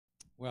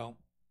Well,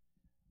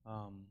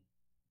 um,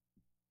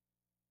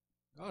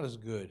 God is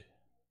good,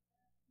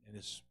 and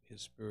His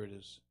Spirit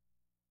is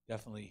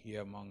definitely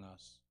here among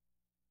us,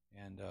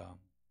 and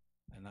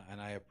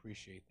I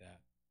appreciate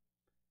that.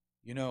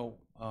 You know,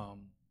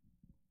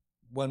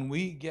 when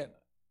we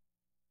get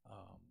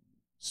um,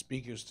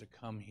 speakers to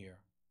come here,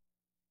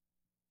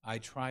 I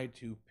try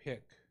to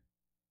pick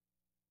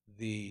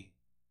the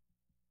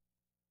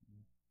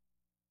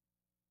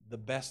the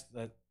best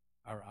that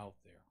are out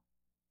there.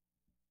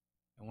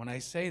 And when I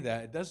say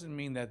that, it doesn't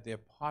mean that they're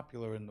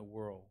popular in the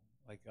world,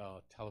 like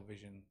a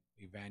television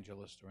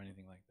evangelist or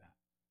anything like that.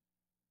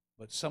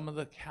 But some of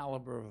the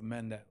caliber of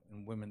men that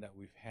and women that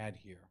we've had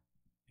here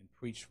and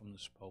preached from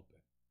this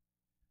pulpit,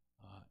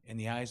 in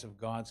the eyes of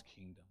God's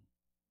kingdom,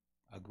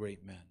 are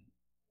great men.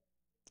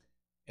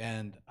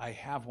 And I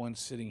have one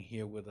sitting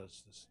here with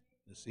us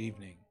this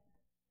evening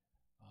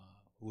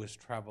who has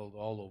traveled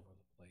all over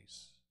the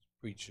place,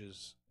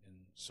 preaches in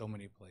so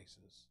many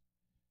places.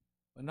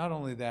 But not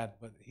only that,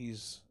 but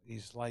he's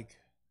like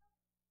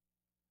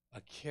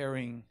a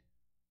caring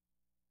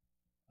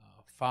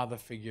father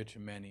figure to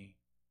many.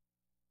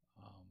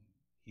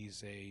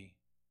 He's a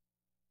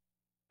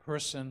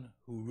person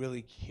who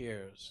really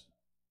cares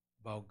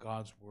about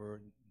God's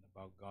word,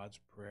 about God's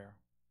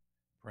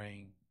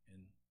praying,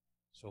 and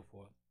so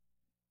forth.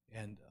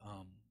 And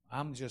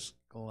I'm just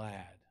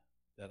glad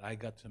that I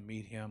got to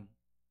meet him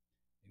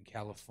in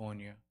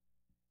California.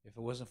 If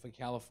it wasn't for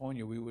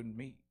California, we wouldn't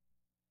meet.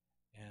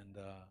 And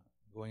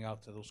going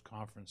out to those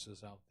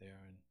conferences out there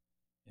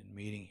and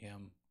meeting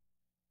him.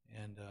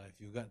 And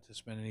if you got to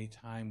spend any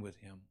time with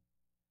him,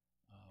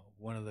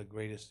 one of the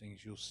greatest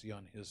things you'll see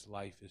on his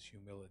life is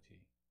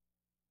humility.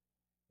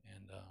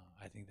 And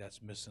I think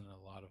that's missing in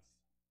a lot of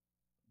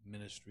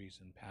ministries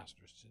and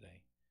pastors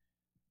today.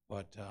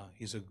 But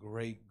he's a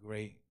great,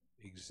 great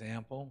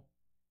example.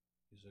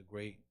 He's a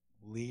great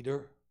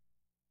leader.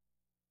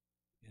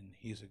 And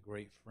he's a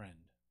great friend.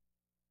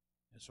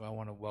 And so I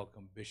want to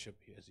welcome Bishop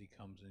as he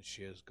comes and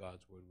shares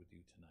God's word with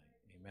you tonight.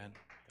 Amen.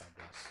 God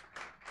bless.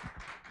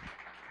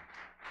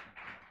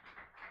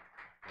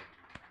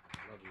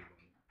 Love you,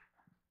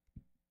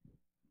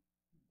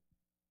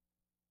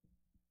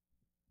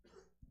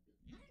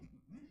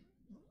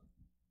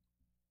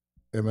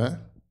 buddy. Amen.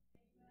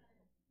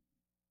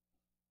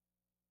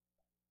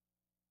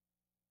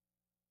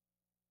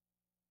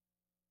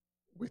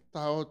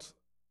 Without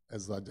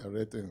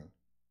exaggerating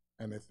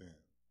anything,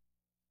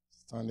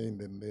 standing in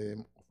the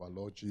name of our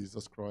Lord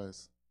Jesus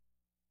Christ,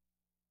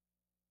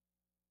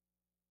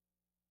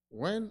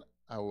 when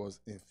I was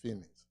in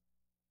Phoenix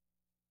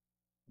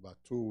about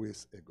 2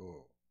 weeks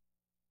ago,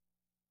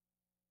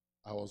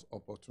 I was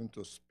opportune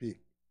to speak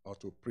or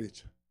to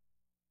preach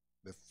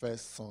the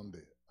first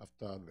Sunday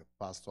after the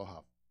pastor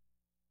have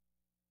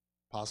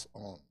passed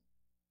on.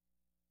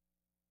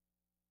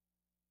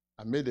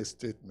 I made a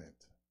statement.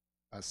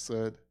 I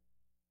said,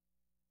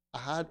 I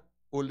had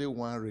only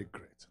one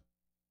regret.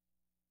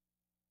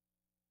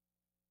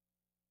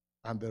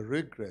 And the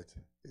regret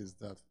is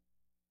that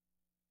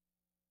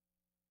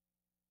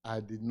I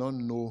did not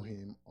know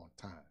him on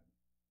time.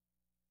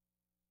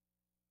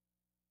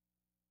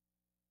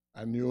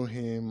 I knew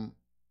him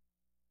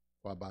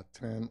for about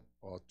 10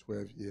 or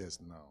 12 years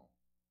now.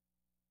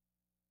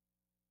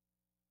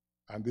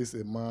 And this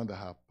is a man that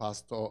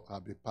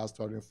I've been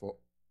pastoring for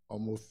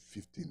almost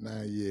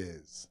 59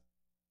 years.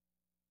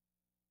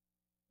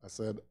 I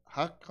said,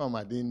 how come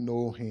I didn't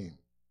know him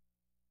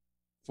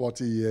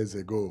 40 years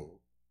ago,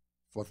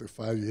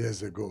 45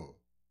 years ago?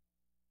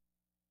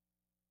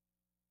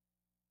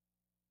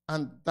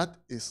 And that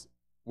is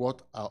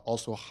what I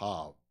also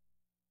have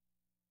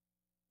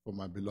for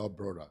my beloved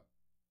brother,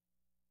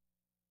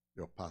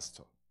 your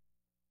pastor.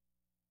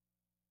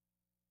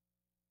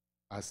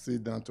 I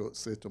sit down to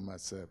say to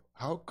myself,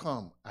 how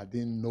come I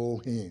didn't know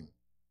him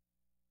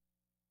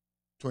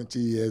 20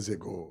 years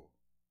ago?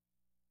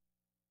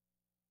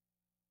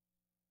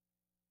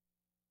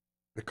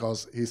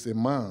 Because he's a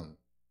man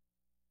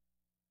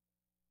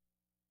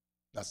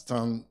that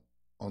stands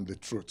on the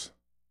truth.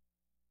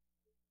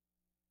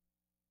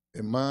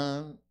 A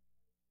man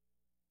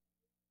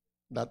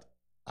that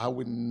I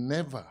will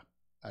never,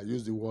 I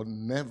use the word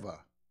never.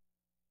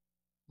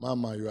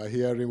 Mama, you are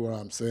hearing what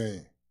I'm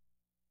saying.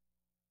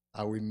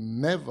 I will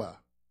never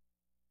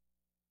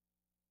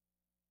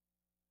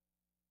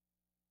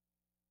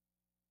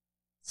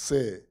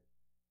say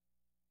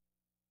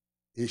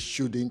he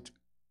shouldn't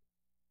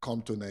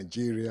come to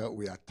Nigeria.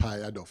 We are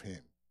tired of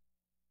him.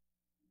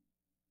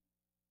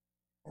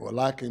 I would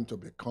like him to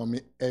be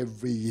coming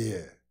every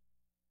year.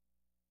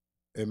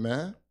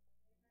 Amen?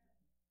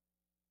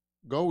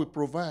 God will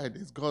provide.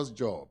 It's God's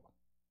job.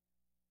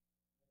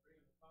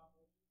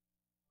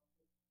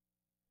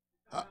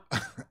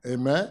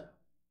 Amen?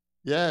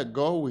 Yeah,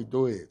 God will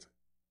do it.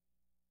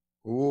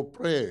 We will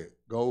pray.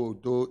 God will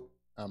do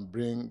and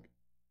bring.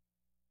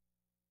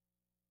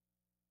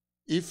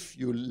 If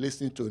you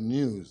listen to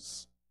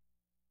news,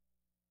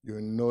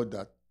 you know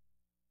that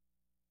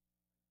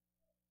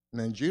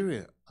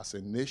Nigeria as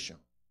a nation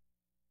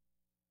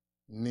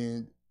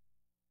need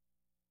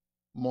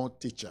more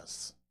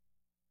teachers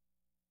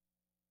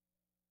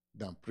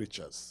than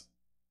preachers.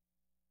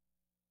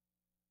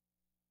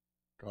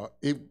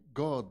 If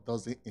God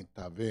doesn't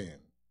intervene,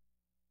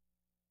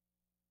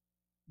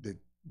 the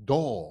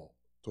door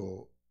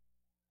to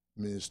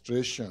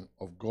ministration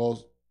of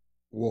God's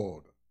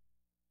word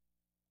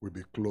will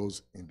be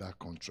closed in that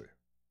country.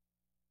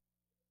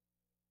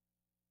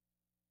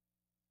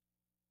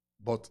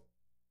 But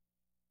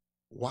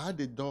while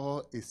the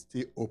door is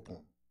still open,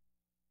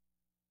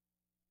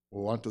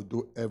 we want to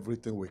do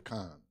everything we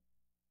can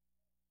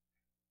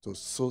to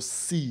sow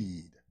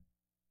seed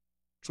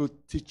through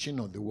teaching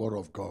of the word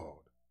of God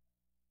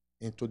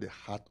into the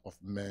heart of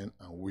men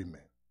and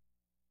women,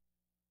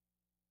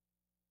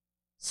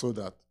 so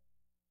that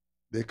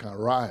they can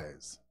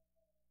rise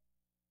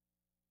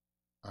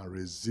and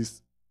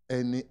resist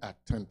any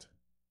attempt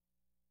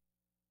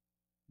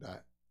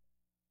that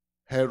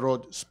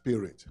Herod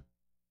spirit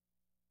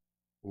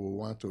will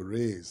want to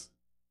raise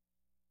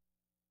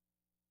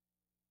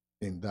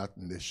in that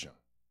nation.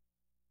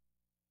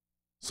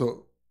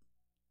 So,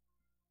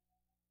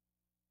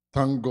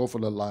 thank God for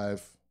the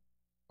life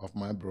of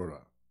my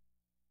brother,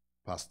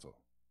 Pastor.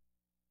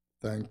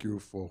 Thank you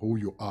for who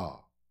you are.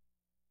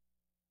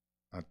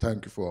 And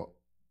thank you for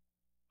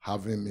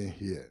having me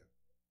here.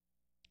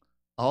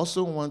 I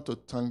also want to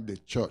thank the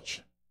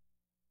church.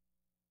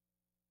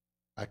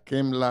 I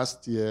came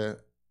last year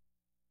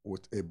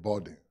with a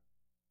burden,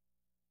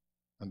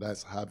 and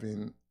that's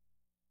having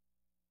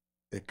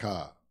a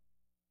car.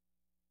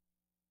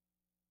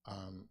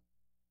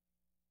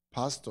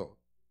 Pastor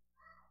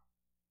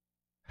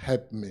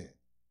helped me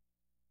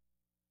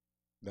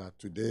that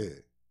today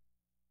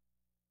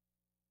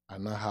I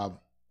now have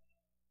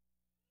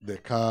the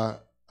car.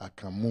 I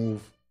can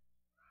move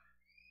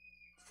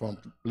from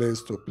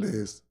place to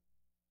place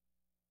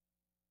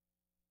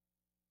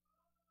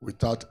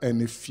without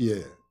any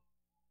fear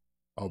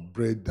of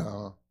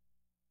breakdown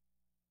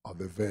of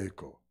the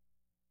vehicle.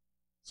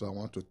 So I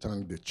want to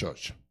thank the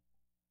church.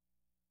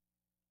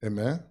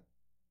 Amen.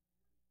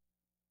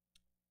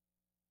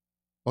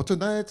 But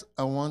tonight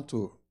I want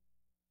to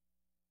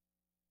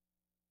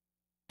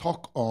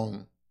talk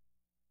on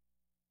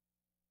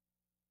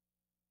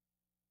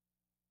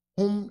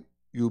whom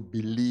you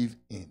believe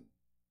in.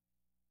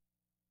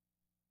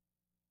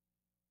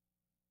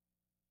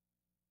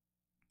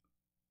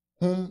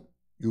 Whom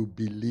you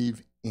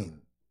believe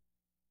in.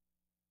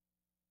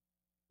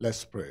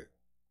 Let's pray.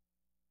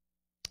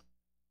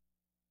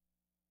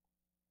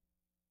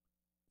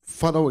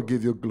 Father, we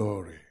give you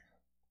glory.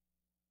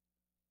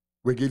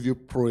 We give you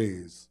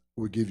praise.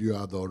 We give you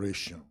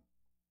adoration.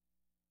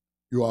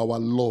 You are our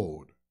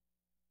Lord.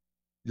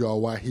 You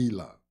are our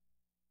healer.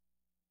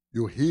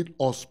 You heal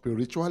us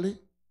spiritually.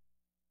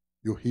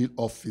 You heal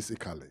us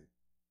physically.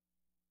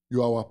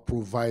 You are our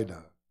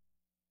provider.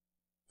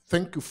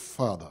 Thank you,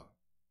 Father.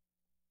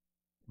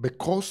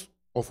 Because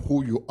of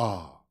who you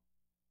are,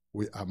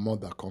 we are more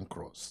than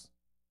conquerors.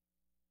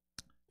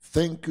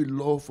 Thank you,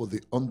 Lord, for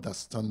the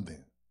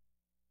understanding.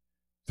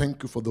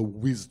 Thank you for the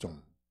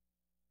wisdom.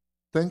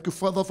 Thank you,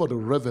 Father, for the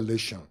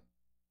revelation.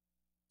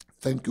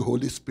 Thank you,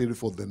 Holy Spirit,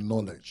 for the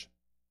knowledge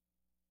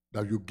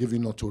that you've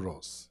given unto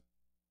us.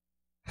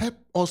 Help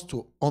us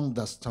to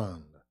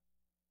understand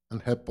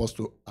and help us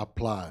to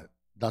apply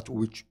that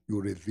which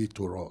you reveal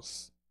to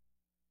us.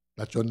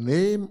 That your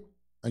name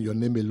and your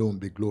name alone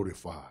be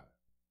glorified.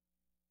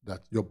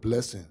 That your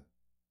blessing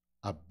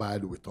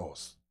abide with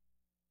us.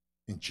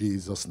 In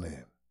Jesus'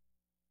 name,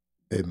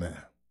 amen.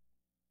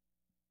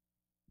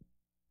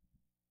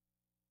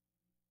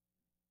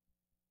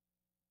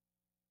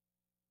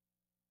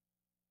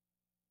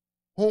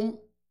 Whom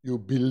you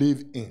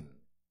believe in.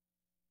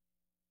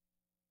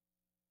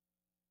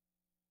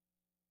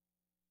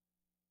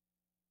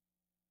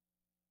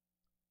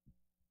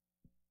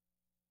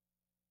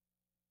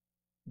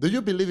 Do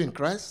you believe in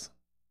Christ?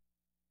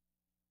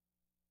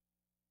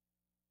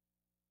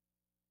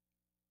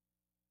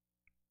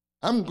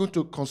 I'm going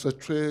to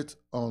concentrate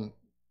on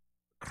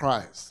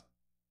Christ,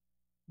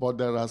 but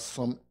there are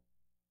some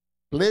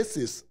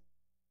places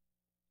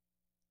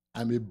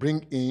I may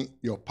bring in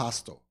your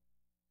pastor,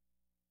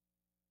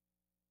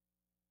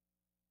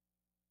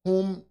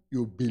 whom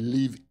you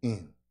believe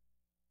in.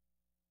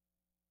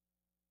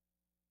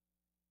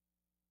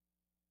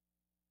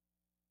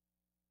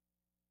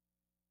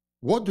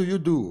 What do you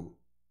do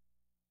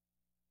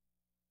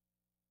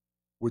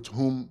with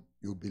whom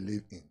you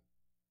believe in?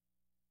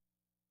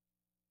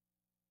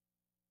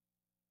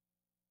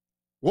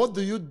 What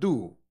do you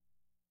do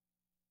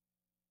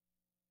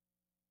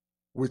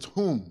with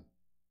whom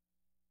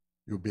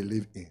you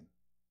believe in?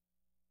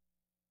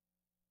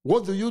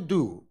 What do you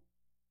do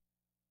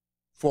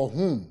for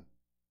whom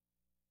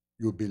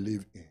you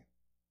believe in?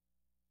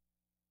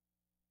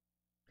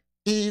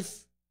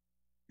 If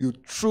you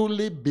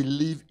truly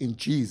believe in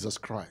Jesus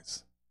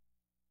Christ,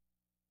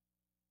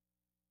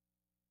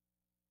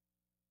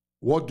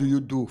 what do you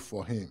do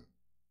for him?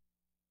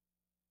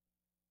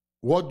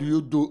 What do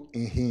you do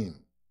in him?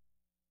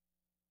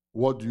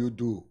 What do you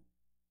do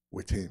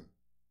with him?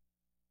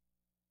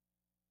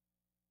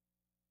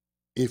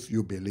 if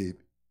you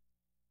believe.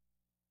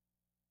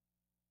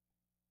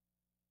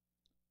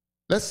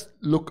 Let's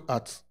look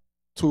at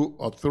 2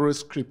 or 3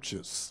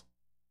 scriptures.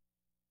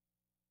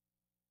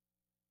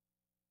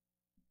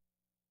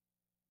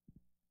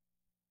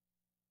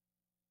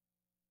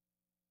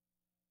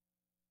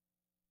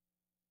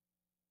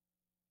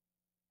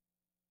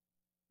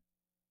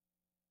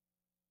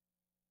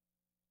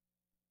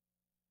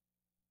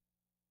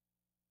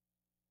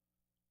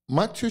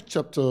 Matthew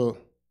chapter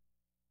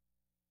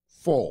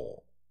 4.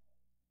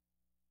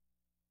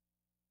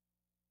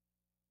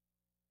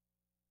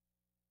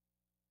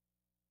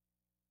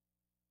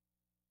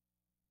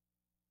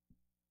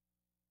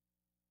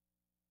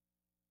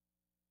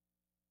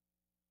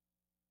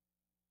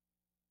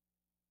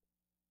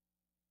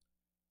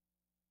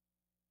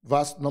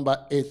 Verse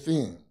number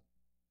 18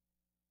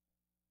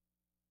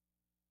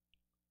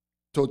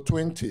 to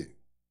 20.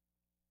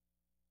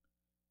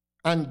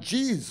 And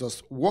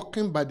Jesus,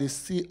 walking by the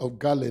Sea of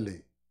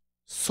Galilee,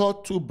 saw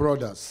 2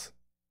 brothers,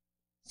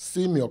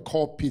 Simeon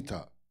called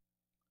Peter,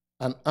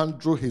 and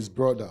Andrew his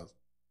brother,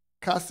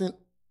 casting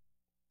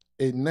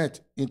a net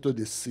into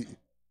the sea,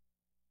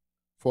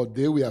 for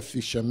they were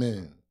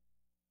fishermen.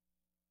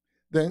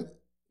 Then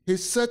he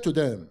said to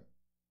them,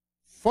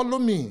 "Follow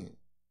me,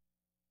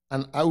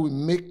 and I will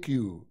make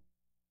you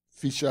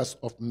fishers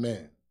of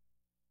men."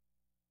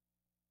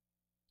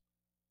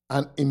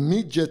 And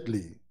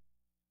immediately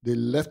they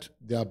left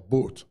their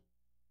boat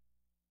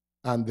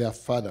and their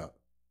father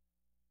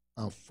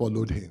and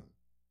followed him.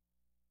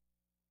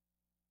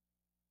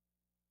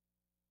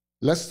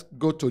 Let's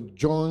go to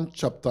John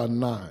chapter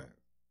 9.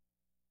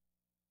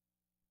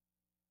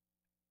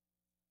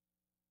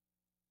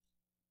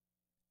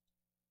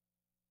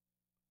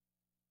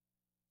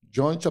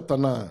 John chapter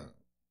 9,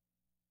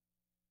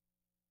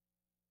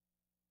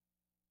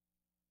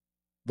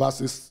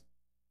 verses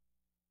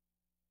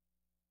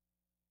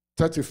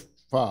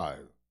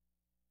 35.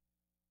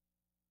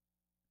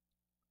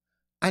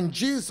 And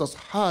Jesus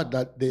heard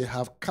that they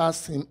have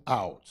cast him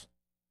out.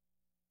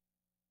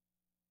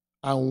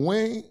 And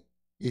when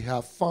he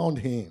had found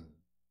him,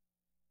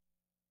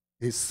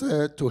 he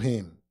said to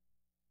him,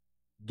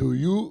 "Do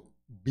you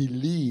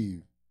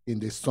believe in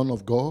the Son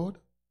of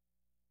God?"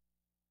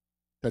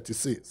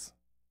 36.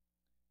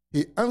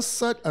 He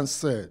answered and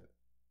said,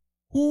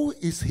 "Who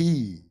is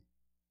he,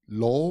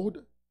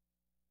 Lord,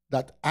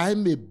 that I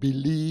may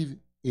believe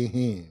in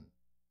him?"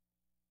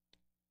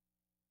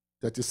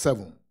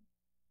 37.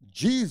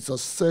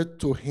 Jesus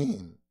said to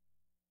him,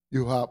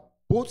 "You have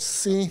both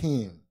seen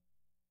him,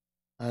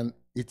 and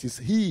it is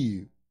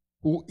he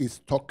who is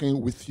talking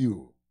with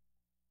you."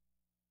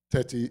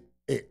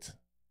 38.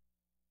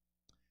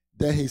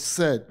 Then he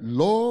said,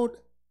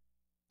 "Lord,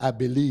 I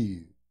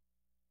believe,"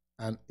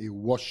 and he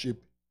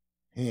worshiped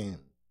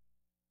him.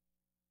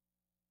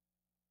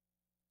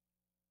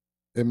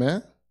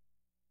 Amen?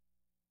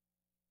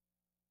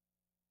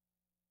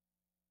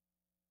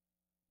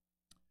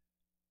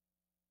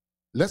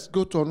 Let's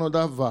go to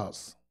another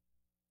verse,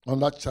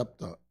 another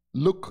chapter.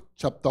 Luke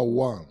chapter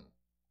 1.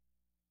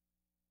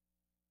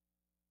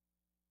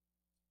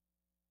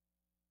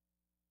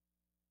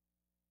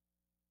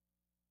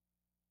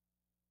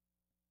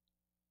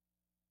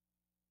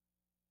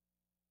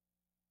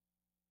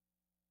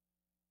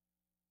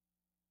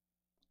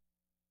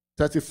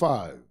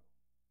 "35.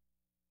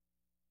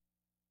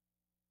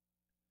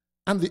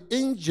 And the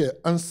angel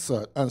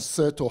answered and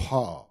said to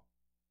her,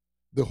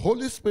 The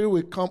Holy Spirit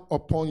will come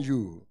upon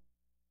you,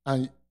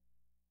 and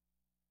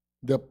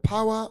the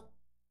power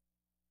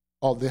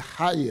of the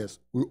highest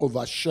will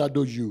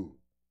overshadow you.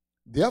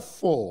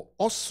 Therefore,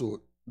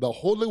 also the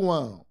Holy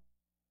One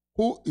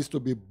who is to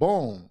be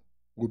born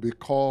will be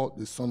called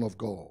the Son of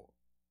God."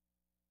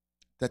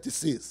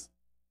 36.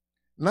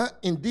 Now,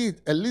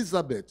 indeed,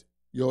 Elizabeth,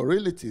 your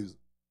relative,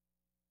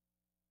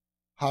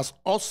 has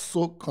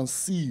also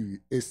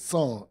conceived a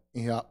son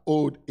in her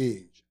old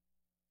age,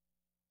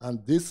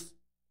 and this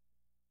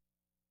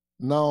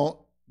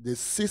now the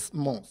 6th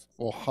month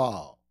for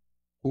her,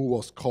 who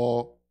was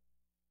called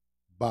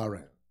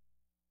barren.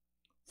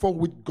 For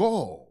with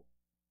God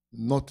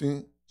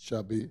nothing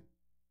shall be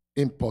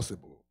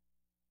impossible.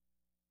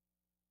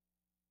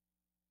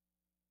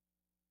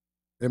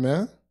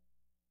 Amen?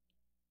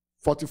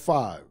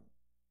 45.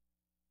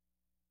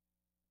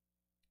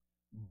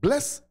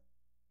 Blessed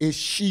is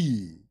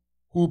she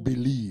who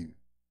believes,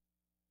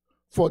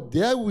 for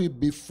there will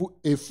be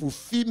a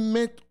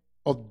fulfillment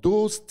of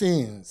those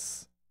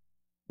things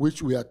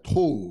which we are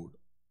told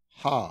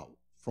her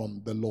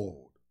from the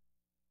Lord.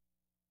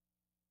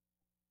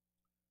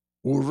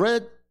 We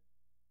read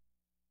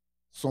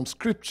some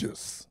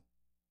scriptures.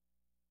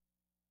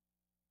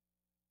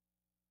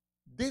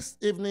 This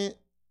evening,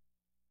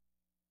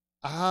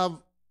 I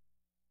have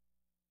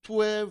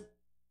 12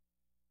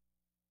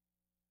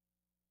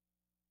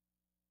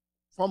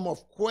 form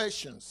of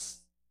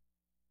questions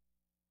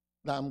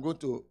that I'm going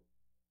to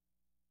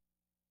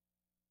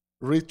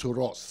read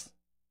to us.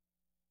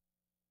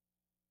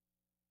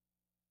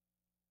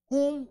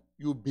 Whom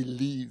you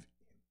believe in.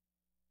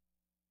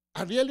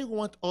 I really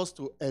want us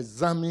to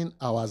examine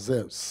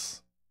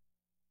ourselves.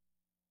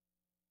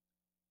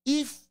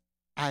 If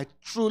I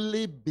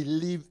truly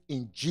believe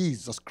in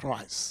Jesus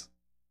Christ,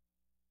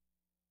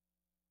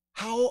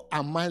 how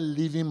am I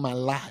living my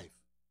life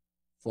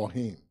for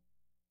Him?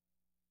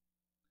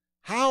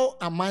 How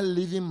am I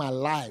living my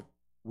life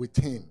with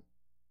Him?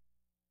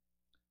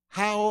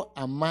 How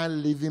am I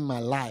living my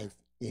life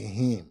in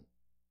Him?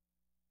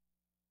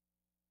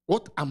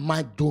 What am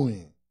I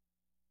doing?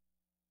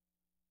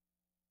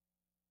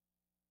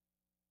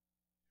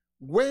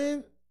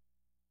 When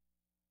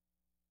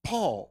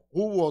Paul,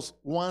 who was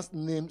once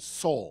named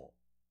Saul,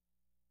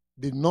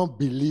 did not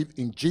believe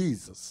in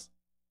Jesus,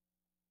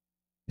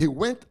 he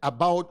went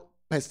about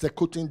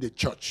persecuting the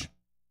church.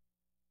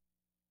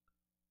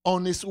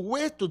 On his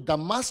way to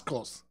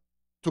Damascus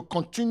to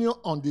continue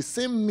on the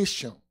same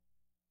mission,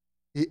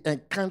 he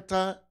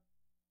encountered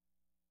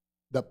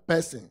the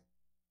person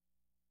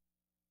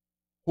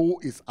who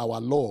is our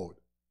Lord,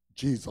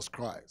 Jesus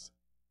Christ.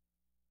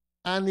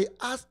 And he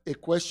asked a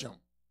question,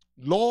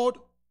 Lord,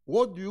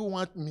 what do you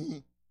want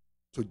me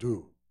to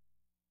do?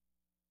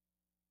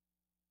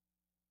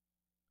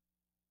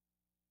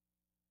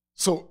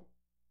 So,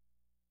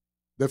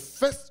 the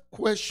first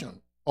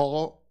question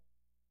or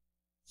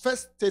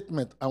first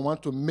statement I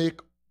want to make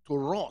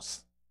to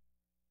us,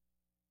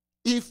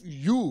 if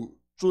you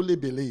truly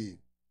believe,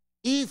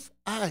 if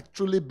I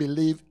truly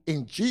believe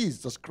in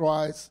Jesus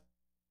Christ,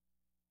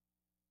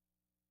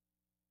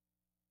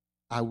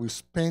 I will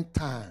spend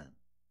time,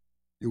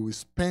 you will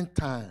spend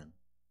time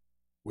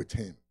with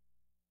Him.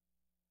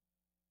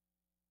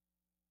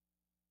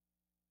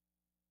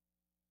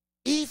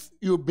 If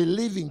you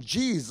believe in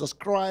Jesus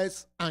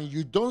Christ and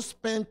you don't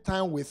spend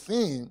time with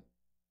Him,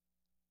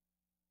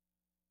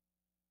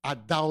 I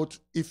doubt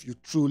if you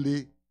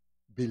truly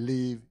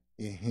believe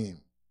in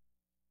Him.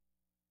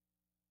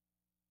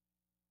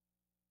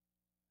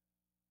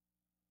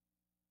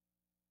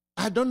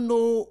 I don't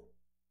know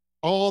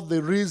all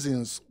the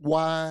reasons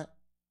why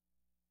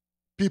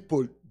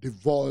people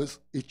divorce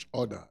each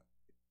other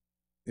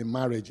in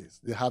marriages.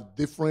 They have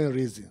different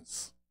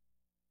reasons.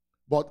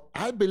 But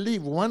I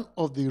believe one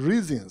of the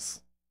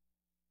reasons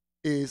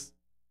is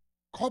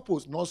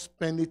couples not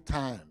spending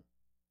time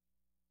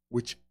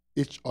with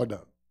each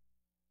other.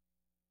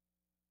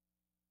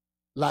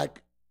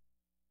 Like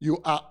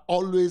you are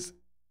always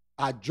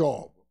at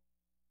job.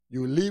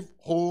 You leave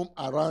home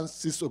around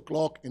 6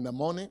 o'clock in the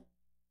morning,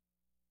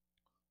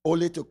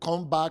 only to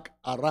come back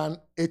around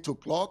 8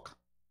 o'clock.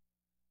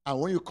 And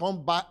when you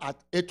come back at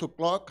 8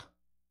 o'clock,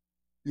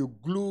 you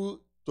glue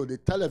to the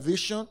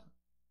television.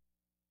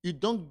 You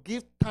don't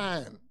give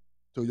time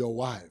to your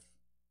wife.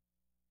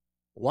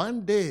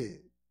 One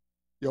day,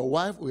 your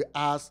wife will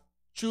ask,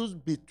 choose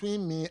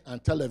between me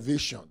and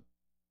television,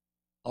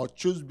 or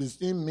choose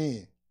between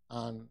me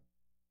and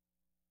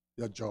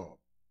your job.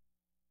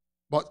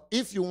 But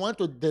if you want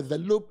to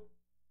develop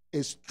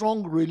a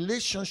strong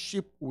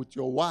relationship with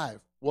your wife,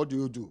 what do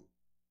you do?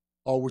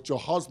 Or with your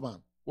husband,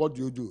 what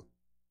do you do?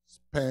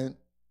 Spend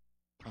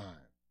time.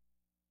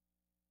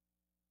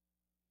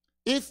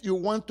 If you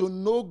want to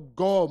know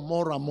God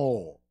more and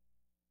more,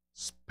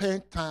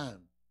 spend time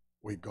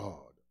with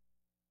God.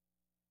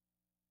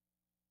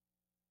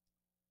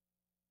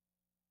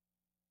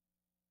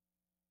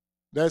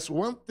 There's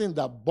one thing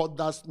that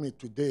bothers me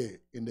today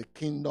in the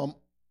kingdom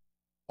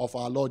of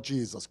our Lord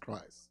Jesus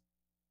Christ,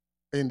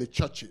 in the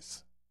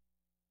churches.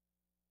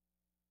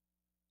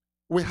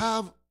 We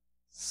have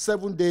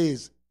 7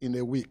 days in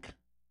a week.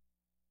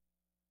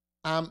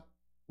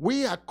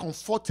 We are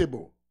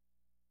comfortable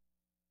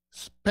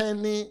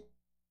spending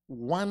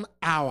 1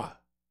 hour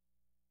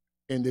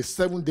in the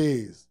 7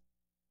 days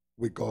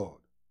with God.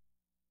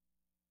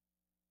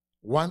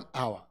 1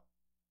 hour.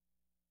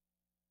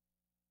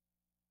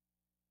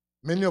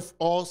 Many of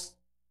us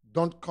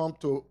don't come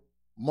to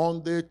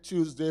Monday,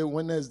 Tuesday,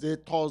 Wednesday,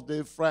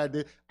 Thursday,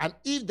 Friday. And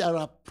if there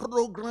are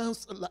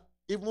programs,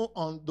 even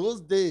on those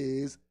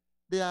days,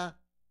 they are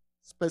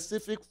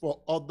specific for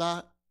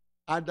other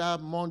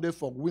Monday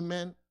for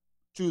women,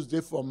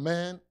 Tuesday for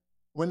men,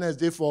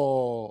 Wednesday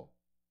for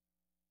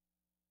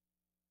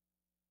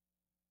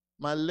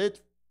my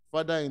late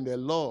father in the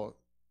Lord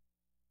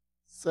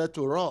said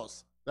to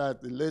us,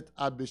 that the late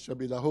Archbishop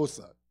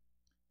Idahosa,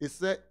 he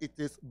said it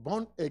is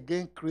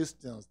born-again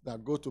Christians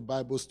that go to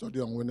Bible study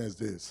on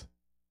Wednesdays.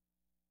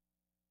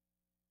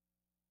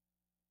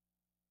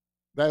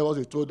 That is what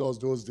he told us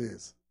those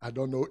days. I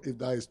don't know if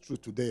that is true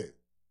today.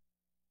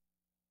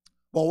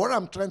 But what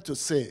I'm trying to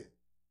say,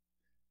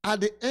 at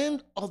the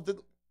end of the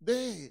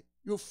day,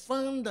 you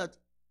find that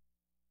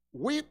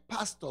we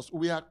pastors,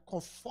 we are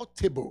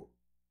comfortable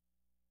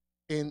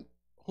in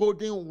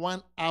holding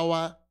 1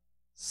 hour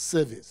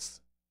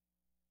service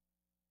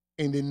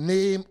in the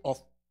name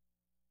of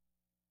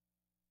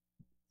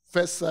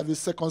first service,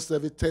 second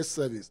service, third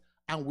service,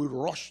 and we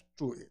rush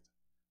through it.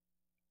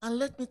 And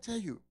let me tell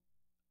you,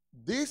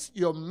 this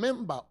your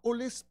member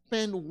only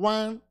spend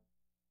 1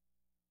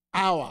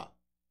 hour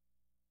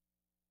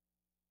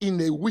in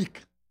a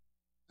week.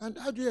 And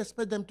how do you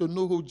expect them to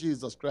know who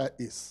Jesus Christ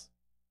is?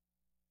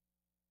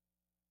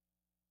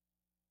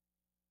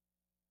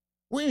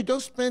 when you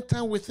don't spend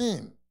time with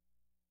him.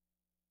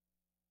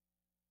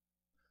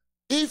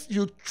 If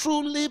you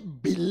truly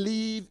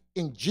believe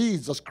in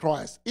Jesus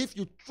Christ, if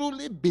you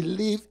truly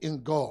believe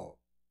in God,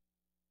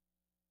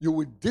 you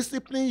will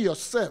discipline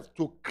yourself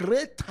to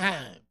create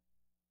time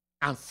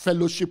and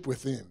fellowship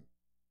with him.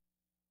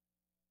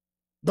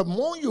 The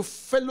more you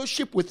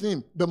fellowship with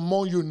him, the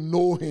more you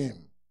know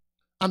him.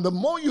 And the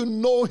more you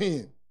know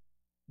him,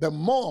 the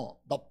more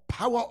the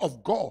power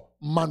of God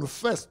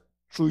manifests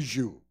through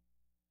you.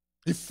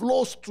 It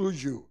flows through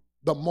you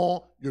the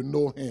more you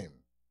know him.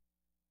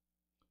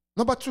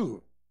 Number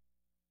 2,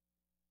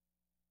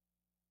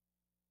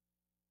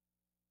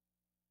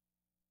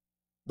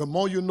 the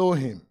more you know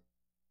him,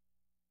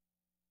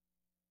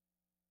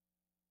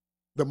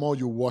 the more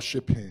you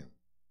worship him.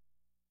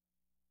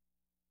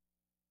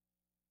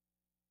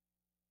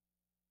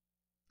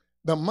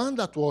 The man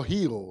that was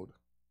healed,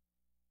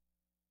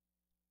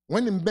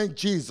 when he met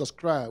Jesus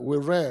Christ, we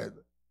read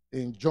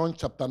in John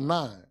chapter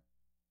 9,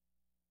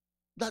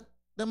 that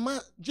the man,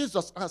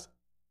 Jesus asked,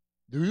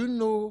 do you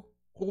know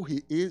who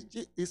he is?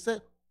 He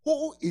said,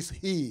 who is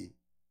he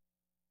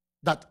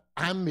that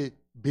I may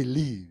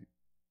believe?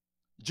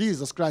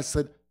 Jesus Christ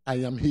said, I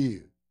am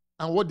he.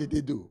 And what did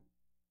he do?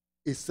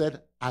 He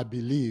said, I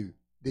believe.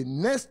 The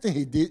next thing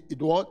he did,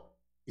 it was,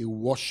 he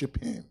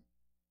worshiped him.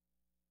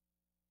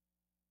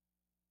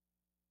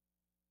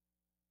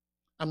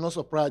 I'm not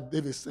surprised.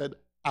 David said,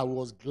 I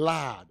was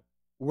glad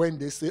when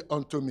they say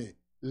unto me,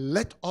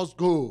 let us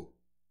go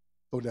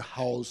to the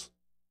house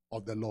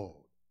of the Lord.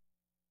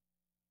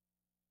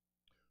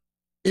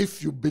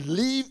 If you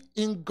believe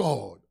in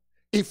God,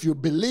 if you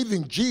believe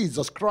in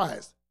Jesus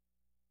Christ,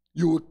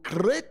 you will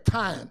create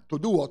time to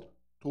do what?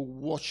 To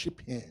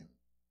worship him,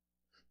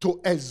 to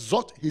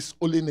exalt his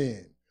holy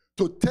name,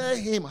 to tell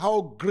him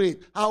how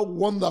great, how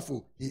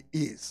wonderful he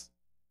is,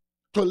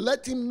 to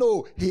let him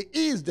know he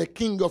is the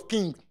King of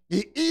kings,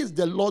 he is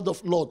the Lord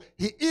of lords,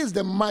 he is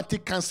the mighty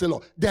counselor.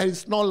 There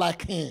is none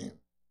like him.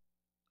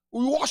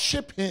 We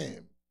worship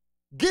him,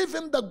 give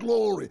him the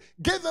glory,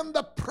 give him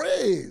the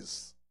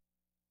praise.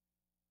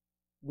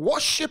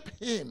 Worship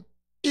him.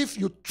 If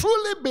you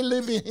truly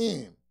believe in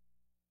him,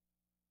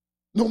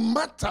 no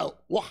matter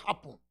what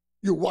happens,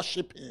 you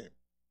worship him.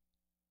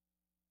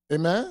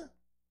 Amen?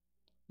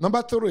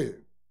 Number 3,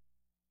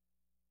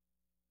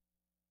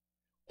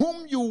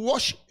 whom you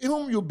worship,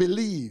 whom you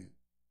believe,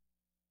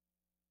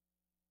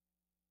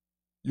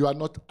 you are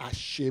not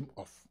ashamed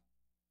of.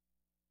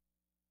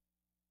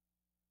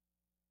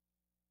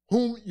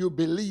 Whom you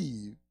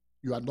believe,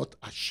 you are not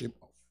ashamed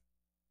of.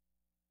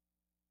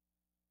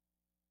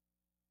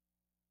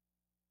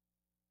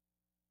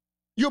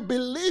 You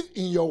believe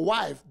in your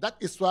wife. That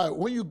is why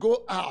when you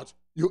go out,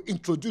 you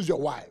introduce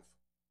your wife.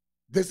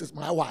 This is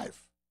my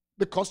wife.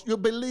 Because you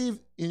believe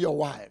in your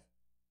wife.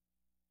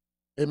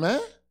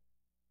 Amen?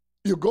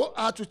 You go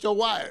out with your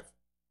wife,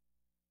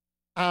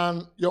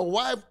 and your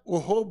wife will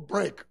hold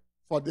break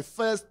for the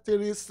first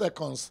 3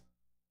 seconds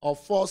or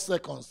 4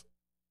 seconds.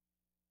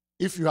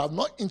 If you have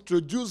not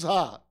introduced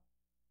her,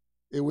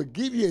 it will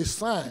give you a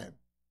sign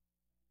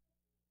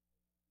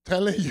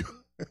telling you.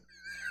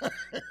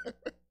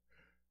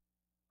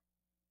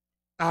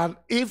 And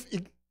if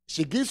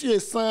she gives you a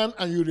sign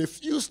and you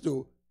refuse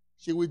to,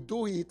 she will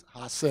do it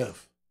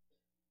herself.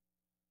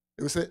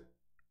 She will say,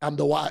 I'm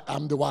the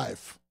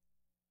wife.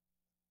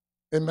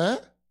 Amen?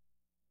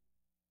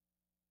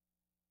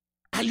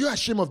 Are you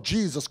ashamed of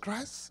Jesus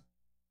Christ?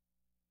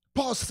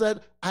 Paul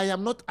said, I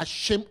am not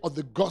ashamed of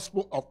the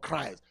gospel of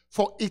Christ,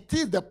 for it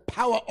is the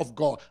power of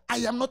God. I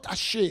am not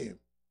ashamed.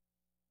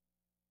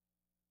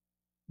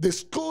 The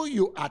school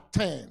you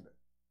attend,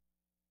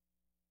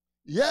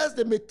 yes,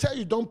 they may tell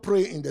you don't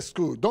pray in the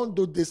school, don't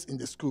do this in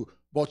the school,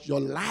 but your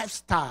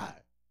lifestyle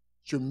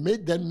should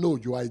make them know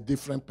you are a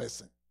different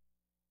person.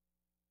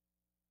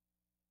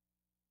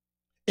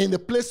 In the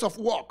place of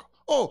work,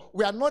 oh,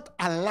 we are not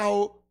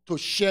allowed to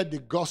share the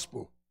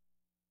gospel.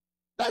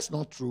 That's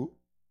not true.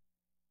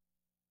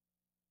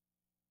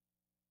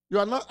 You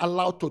are not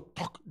allowed to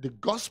talk the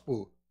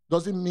gospel.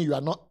 Doesn't mean you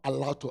are not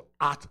allowed to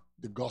act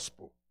the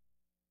gospel.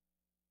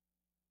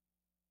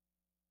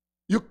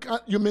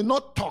 You may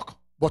not talk,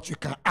 but you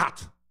can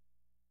act.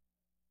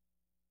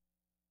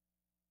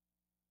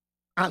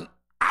 And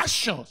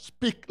action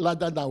speak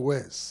louder than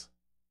words.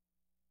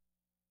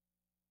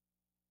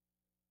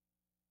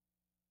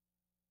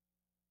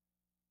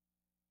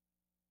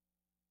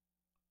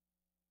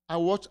 I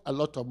watch a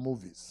lot of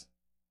movies.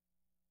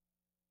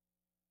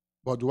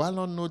 But do I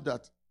not know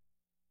that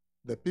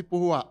the people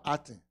who are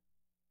acting,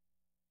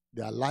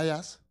 they are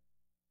liars?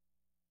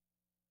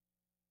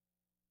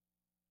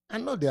 I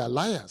know they are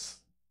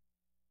liars.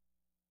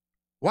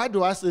 Why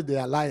do I say they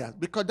are liars?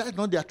 Because that's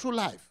not their true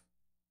life.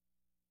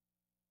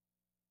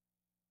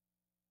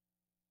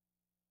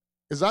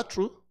 Is that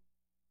true?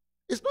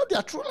 It's not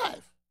their true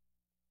life.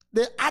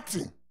 They're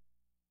acting.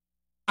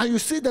 And you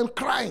see them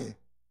crying.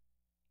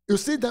 You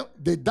see them,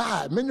 they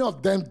die. Many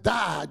of them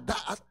die.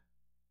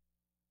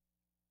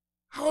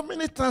 How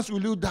many times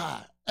will you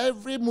die?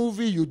 Every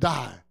movie you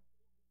die.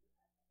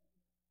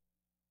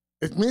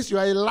 It means you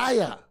are a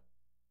liar.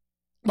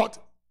 But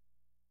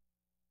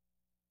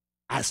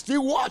I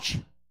still watch.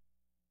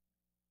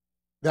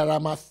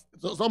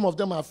 Some of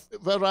them are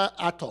very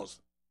actors.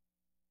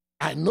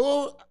 I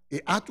know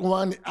the Act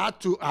 1,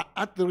 Act 2,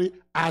 Act 3,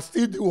 I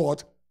still do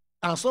what?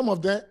 And some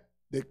of them,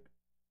 they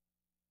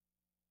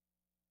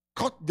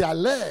cut their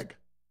leg.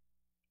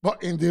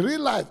 But in the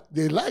real life,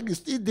 the leg is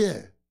still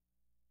there.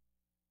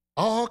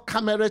 All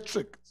camera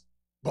tricks.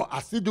 But I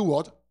still do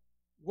what?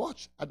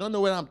 Watch. I don't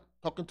know whether I'm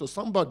talking to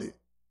somebody.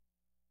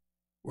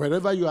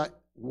 Wherever you are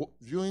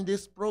viewing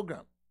this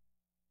program.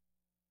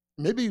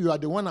 Maybe you are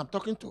the one I'm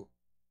talking to.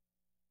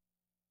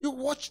 You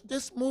watch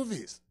these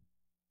movies.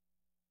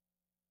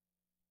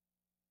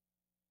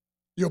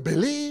 You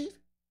believe.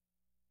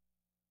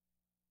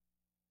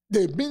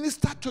 They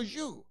minister to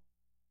you.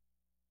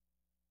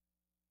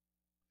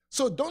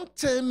 So don't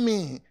tell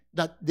me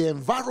that the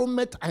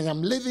environment I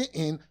am living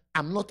in,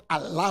 I'm not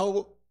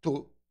allowed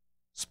to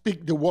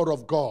speak the word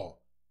of God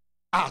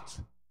out.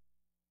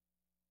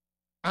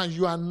 And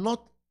you are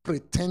not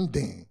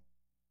pretending.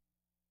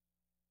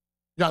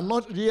 You are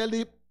not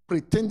really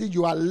pretending.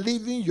 You are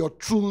living your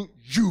true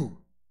you.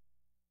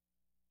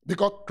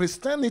 Because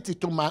Christianity,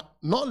 to my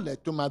knowledge,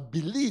 to my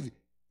belief,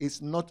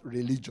 is not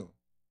religion.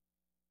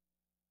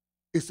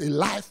 It's a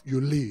life you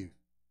live.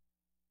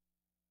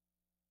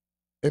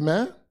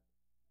 Amen?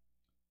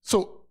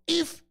 So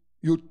if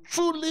you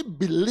truly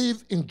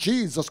believe in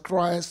Jesus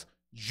Christ,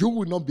 you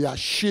will not be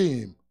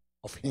ashamed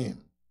of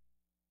him.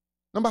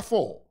 Number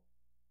 4,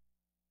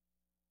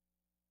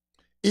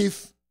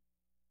 if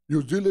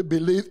you really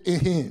believe in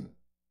him,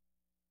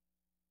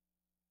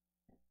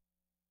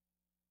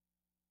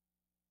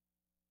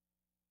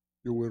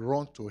 you will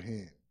run to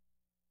him.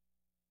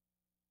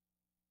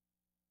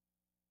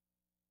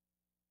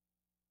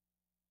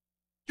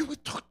 You will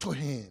talk to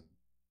him.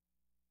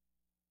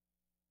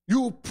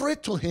 You will pray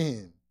to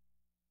him.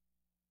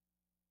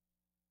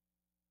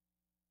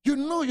 You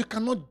know you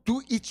cannot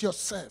do it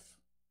yourself.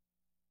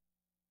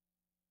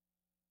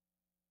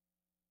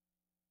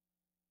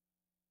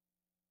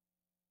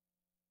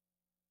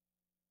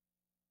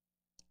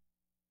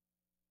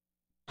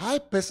 I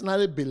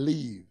personally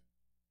believe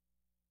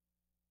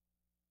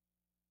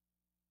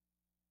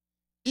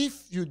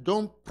if you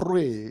don't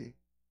pray,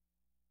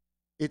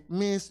 it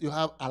means you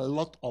have a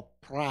lot of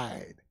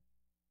pride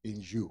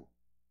in you.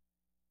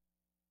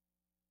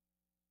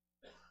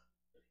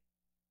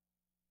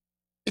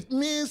 It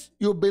means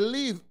you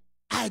believe,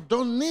 I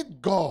don't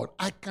need God.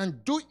 I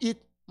can do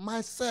it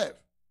myself.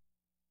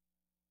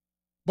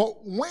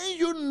 But when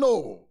you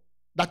know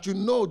that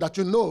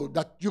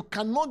you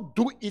cannot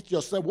do it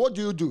yourself, what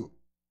do?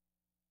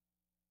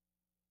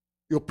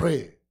 You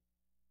pray.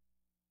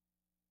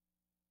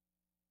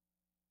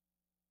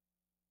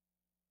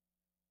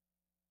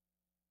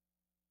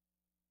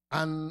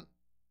 And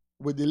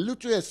with the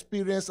little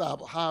experience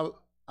I've had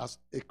as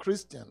a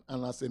Christian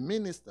and as a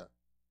minister,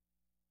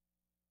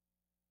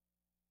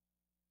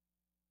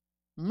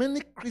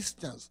 many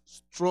Christians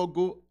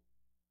struggle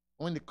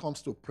when it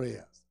comes to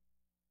prayers.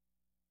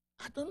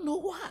 I don't know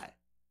why.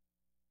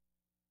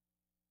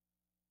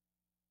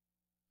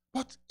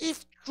 But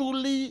if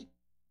truly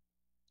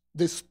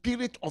the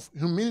spirit of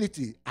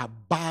humility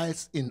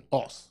abides in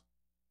us,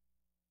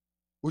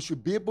 we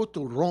should be able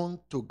to run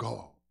to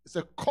God. It's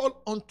a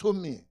call unto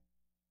me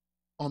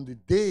on the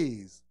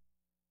days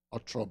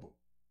of trouble.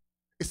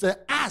 It says,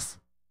 ask,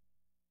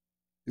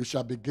 you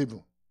shall be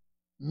given.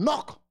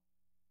 Knock,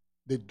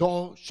 the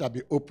door shall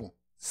be open.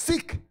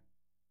 Seek,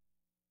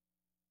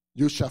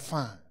 you shall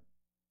find.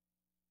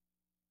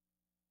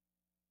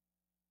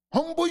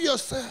 Humble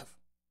yourself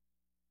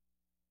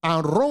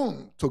and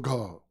run to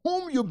God.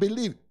 Whom you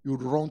believe, you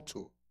run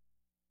to.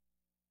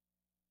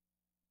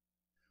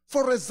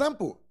 For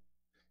example,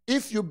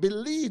 if you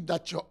believe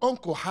that your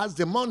uncle has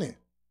the money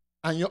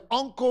and your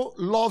uncle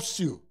loves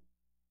you,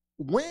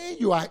 when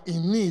you are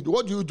in need,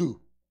 what do?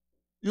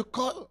 You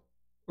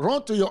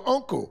run to your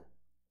uncle.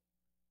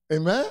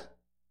 Amen?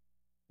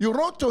 You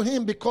run to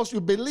him because you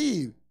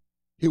believe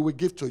he will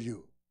give to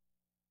you.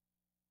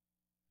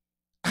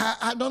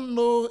 I don't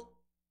know.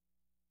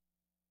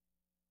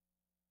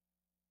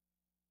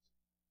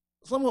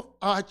 Some of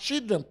our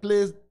children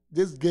play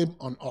this game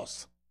on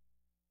us.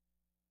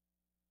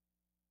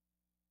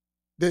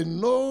 They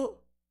know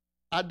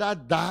either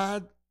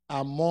dad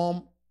or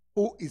mom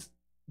who is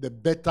the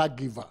better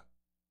giver.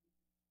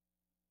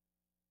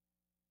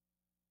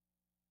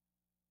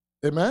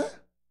 Amen?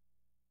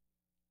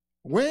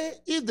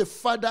 If the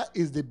father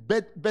is the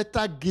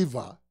better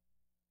giver,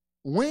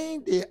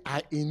 when they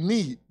are in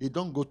need, they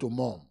don't go to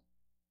mom.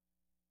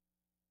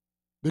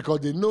 Because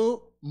they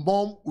know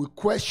mom will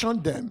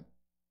question them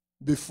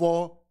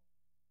before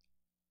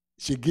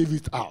she gives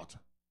it out.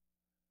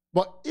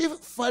 But if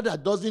father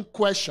doesn't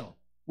question,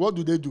 what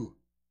do?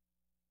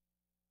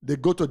 They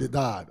go to the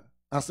dad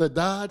and say,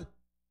 Dad,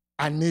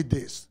 I need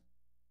this.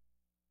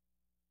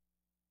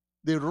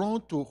 They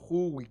run to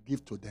who will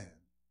give to them.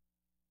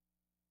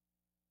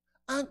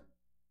 And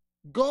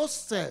God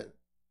said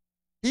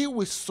he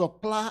will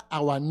supply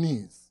our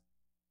needs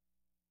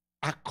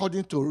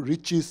according to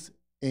riches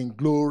in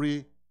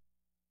glory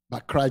by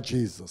Christ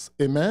Jesus.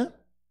 Amen?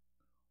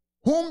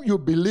 Whom you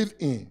believe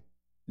in,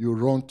 you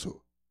run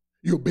to.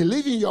 You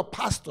believe in your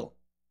pastor.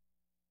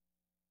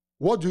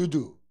 What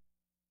do?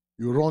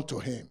 You run to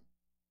him.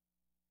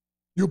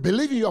 You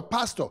believe in your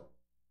pastor,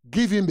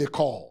 give him a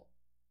call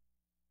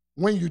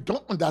when you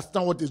don't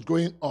understand what is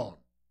going on.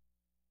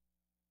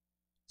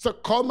 So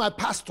call my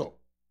pastor.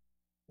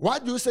 Why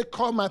do you say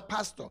call my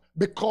pastor?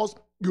 Because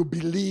you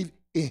believe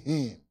in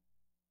him.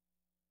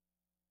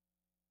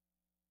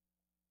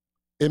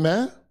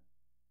 Amen?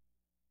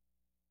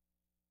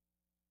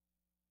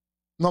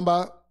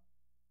 Number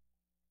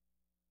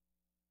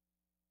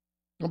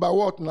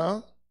what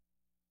now?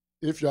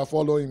 If you are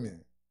following me.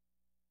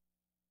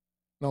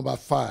 Number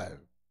 5.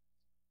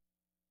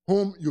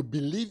 Whom you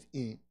believe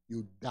in,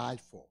 you die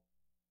for.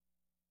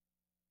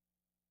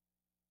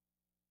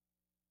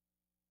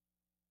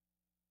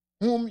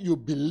 Whom you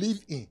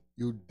believe in,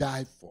 you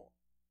die for.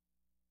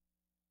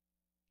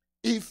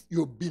 If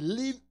you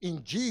believe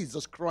in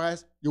Jesus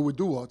Christ, you will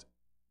do what?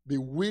 Be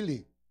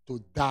willing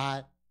to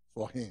die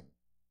for him.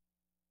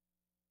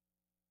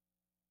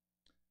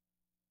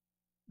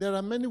 There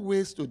are many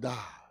ways to die.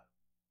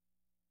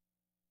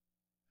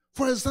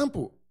 For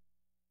example,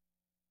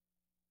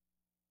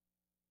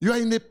 you are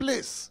in a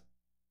place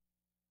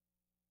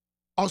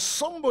or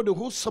somebody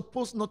who's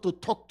supposed not to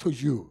talk to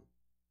you.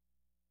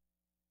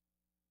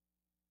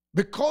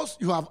 Because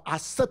you have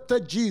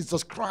accepted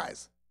Jesus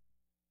Christ,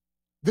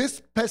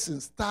 this person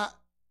start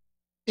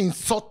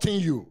insulting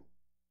you.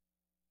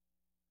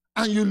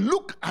 And you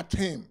look at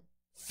him.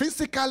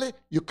 Physically,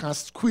 you can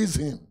squeeze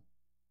him.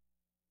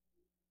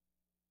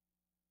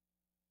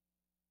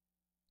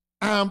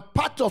 And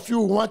part of you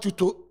want you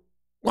to,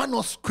 why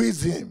not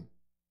squeeze him?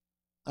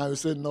 And you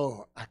say,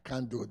 no, I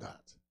can't do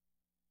that.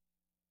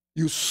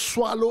 You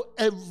swallow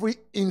every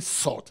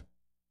insult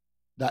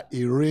that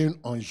it rain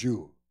on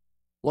you.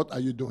 What are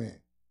you doing?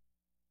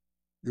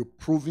 You're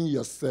proving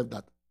yourself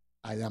that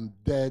I am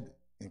dead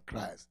in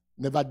Christ.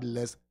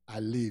 Nevertheless, I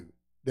live.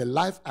 The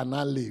life I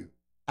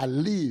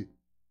live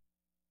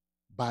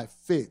by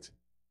faith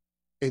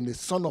in the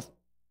Son of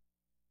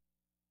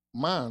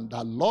Man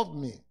that loved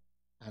me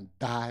and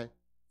died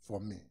for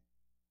me.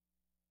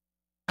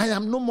 I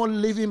am no more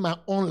living my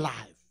own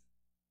life.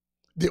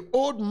 The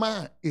old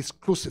man is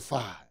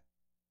crucified.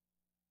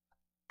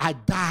 I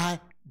die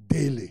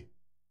daily.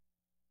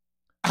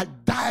 I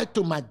die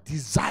to my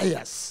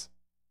desires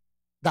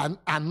that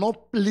are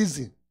not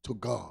pleasing to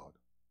God.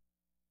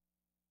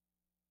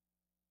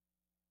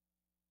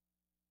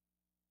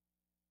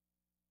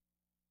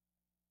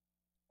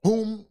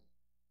 Whom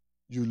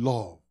you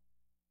love,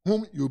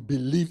 whom you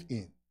believe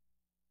in.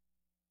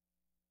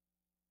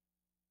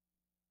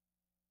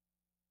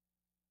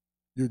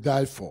 You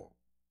die for.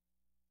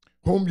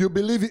 Whom you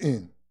believe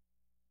in.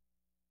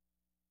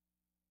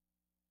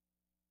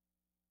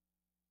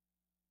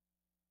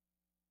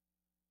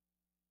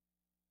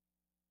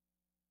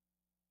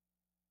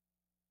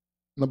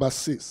 Number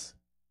 6.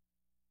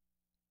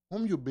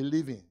 Whom you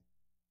believe in,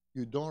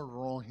 you don't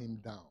run him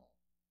down.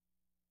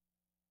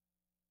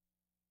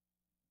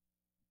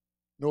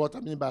 Know what I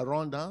mean by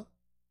run down?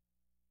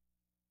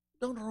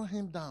 Don't run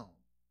him down.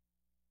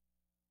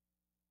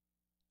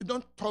 You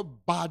don't talk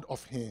bad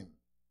of him.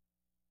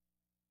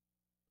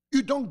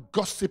 You don't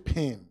gossip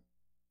him.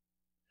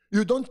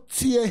 You don't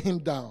tear him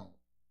down.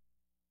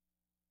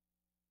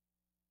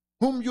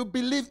 Whom you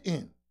believe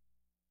in.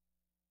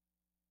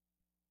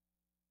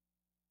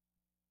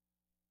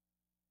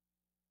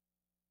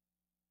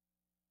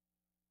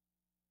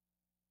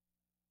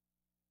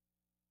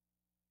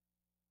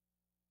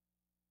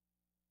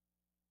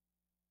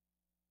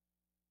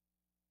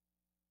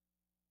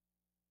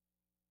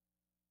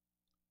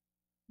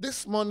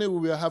 This morning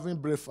we were having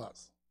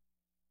breakfast.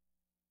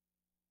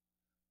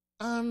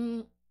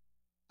 And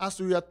as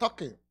we were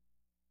talking,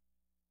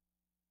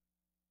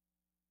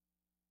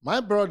 my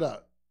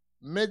brother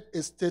made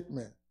a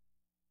statement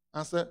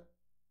and said,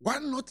 why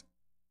not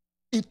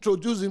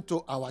introduce him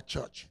to our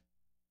church?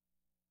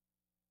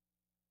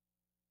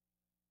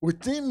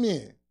 Within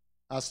me,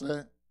 I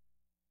said,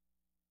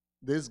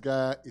 this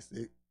guy is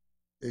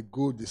a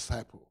good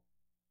disciple.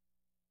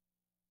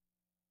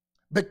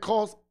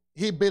 Because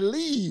he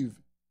believed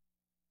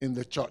in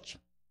the church.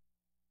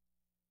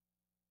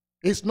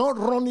 He's not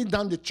running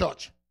down the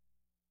church.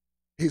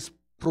 He's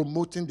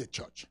promoting the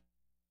church.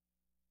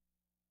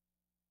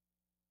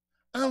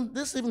 And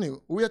this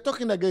evening, we are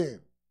talking again.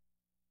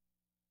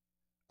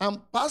 And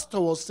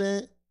pastor was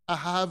saying, I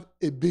have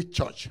a big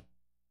church.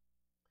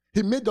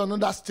 He made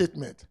another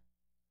statement.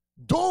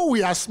 Though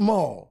we are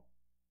small,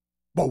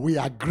 but we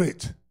are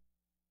great.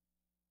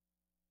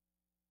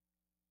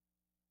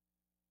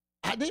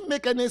 I didn't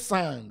make any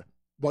sound,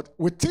 but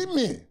within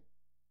me,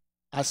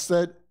 I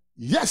said,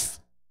 yes,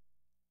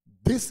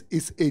 this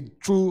is a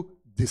true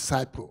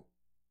disciple.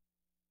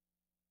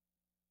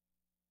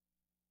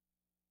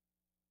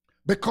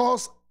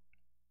 Because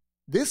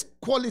this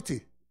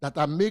quality that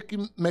I'm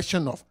making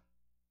mention of,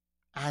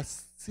 I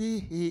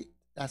see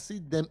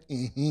them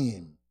in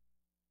him.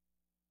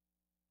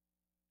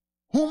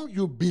 Whom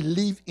you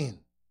believe in,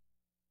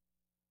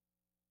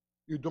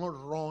 you don't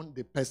run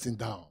the person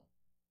down.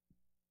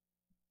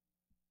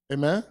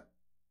 Amen?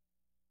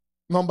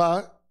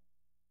 Number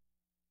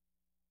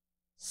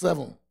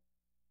 7.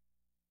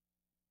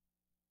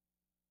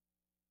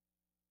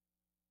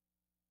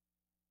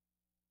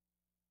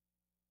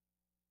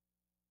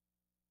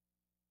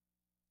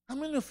 How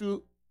many of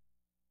you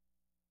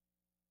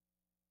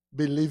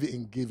believe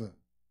in giving?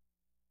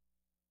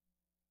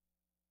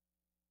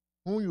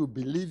 Whom you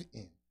believe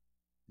in,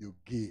 you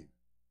give.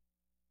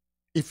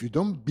 If you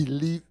don't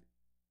believe,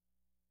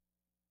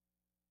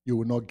 you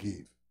will not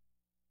give.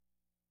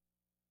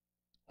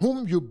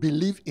 Whom you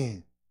believe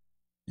in,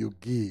 you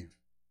give.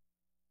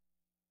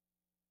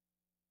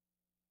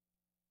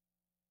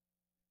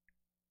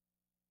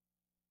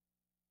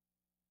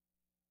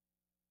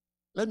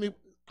 Let me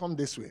come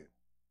this way.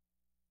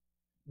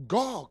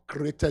 God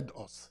created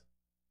us.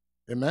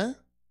 Amen?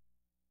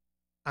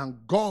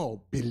 And God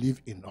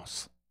believed in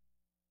us.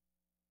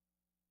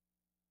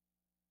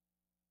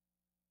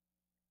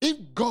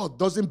 If God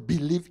doesn't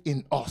believe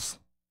in us,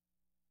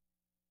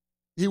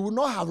 he will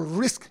not have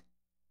risked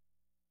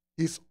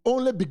his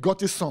only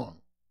begotten son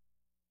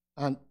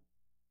and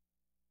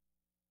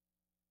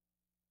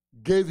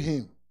gave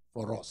him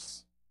for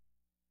us.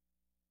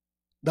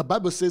 The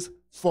Bible says,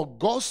 for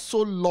God so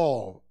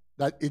loved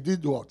that he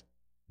did what?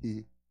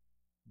 He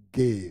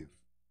gave.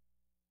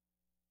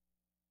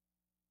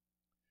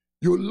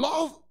 You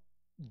love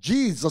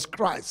Jesus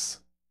Christ,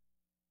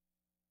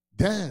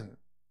 then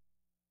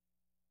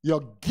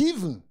your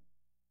giving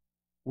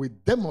will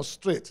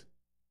demonstrate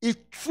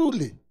if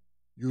truly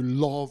you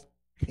love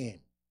him.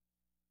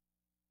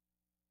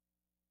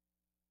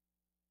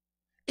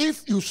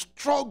 If you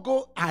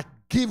struggle at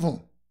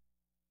giving,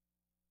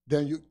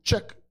 then you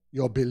check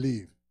your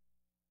belief.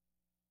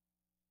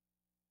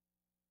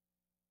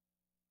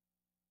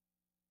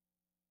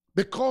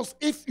 Because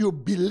if you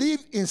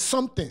believe in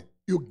something,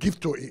 you give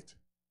to it.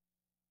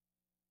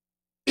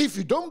 If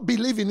you don't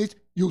believe in it,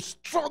 you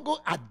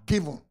struggle at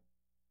giving.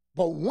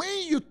 But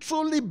when you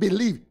truly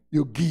believe,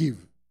 you give.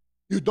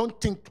 You don't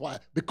think twice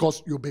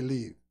because you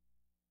believe.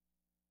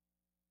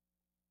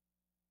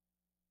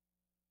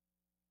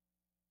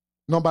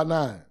 Number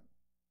 9.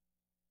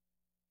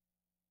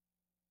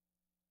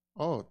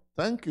 Oh,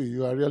 thank you.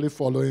 You are really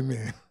following me.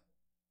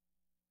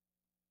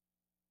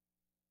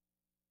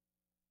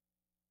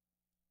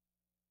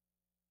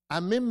 I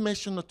made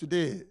mention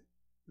today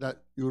that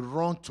you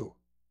run to.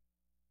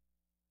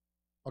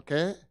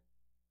 Okay?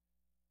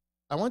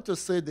 I want to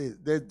say this.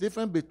 There's a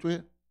difference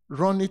between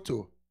running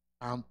to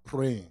and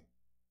praying.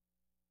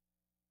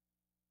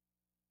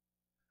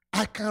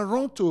 I can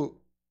run to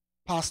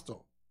pastor,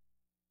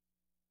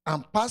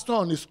 and pastor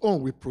on his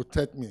own will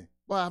protect me.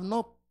 But I've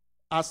not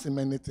asked him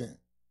anything.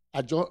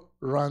 I just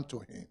ran to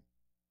him.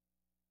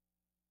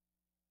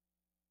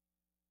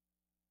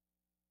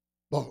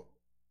 But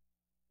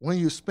when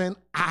you spend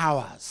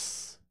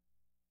hours,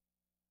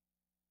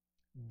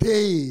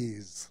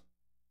 days,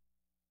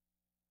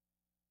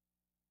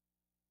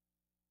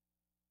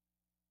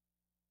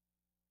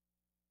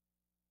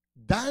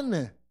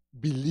 Daniel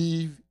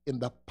believed in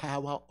the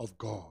power of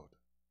God.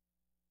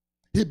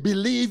 He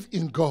believed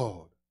in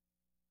God.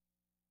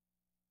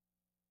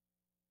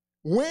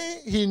 When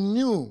he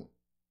knew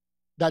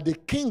that the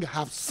king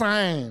had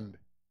signed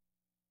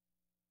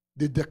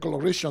the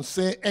declaration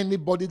saying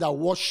anybody that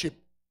worship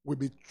will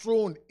be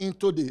thrown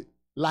into the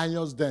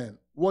lion's den,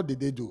 what did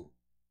they do?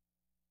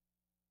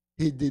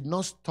 He did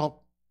not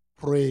stop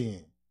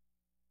praying.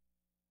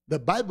 The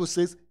Bible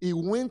says he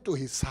went to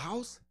his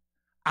house.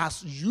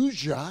 As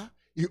usual,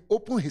 he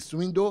opened his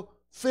window,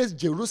 faced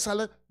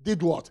Jerusalem,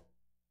 did what?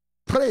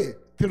 Pray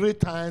 3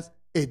 times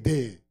a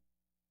day.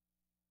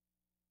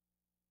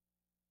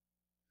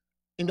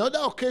 In the other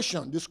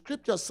occasion, the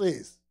scripture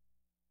says,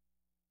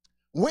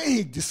 when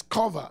he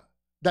discovered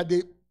that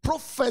the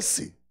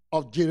prophecy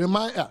of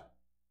Jeremiah,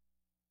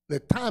 the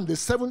time the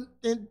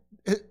 17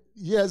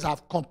 years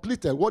have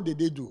completed, what did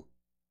they do?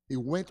 He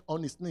went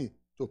on his knee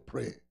to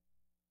pray.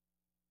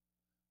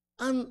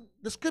 And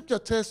the scripture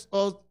tells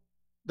us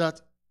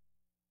that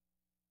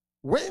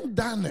when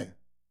Daniel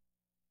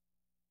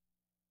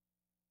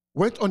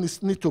went on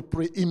his knee to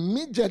pray,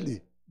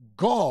 immediately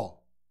God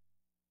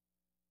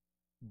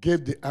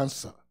gave the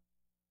answer.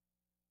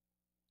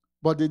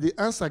 But did the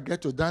answer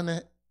get to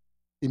Daniel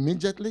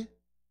immediately?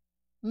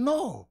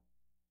 No.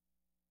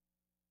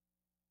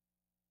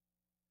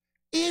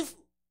 If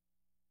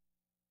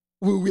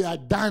we were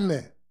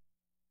Daniel,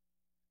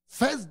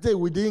 first day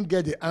we didn't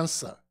get the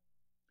answer.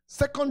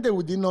 Second day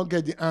we did not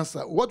get the answer.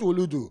 What will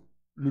you do?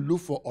 You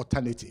look for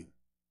alternative.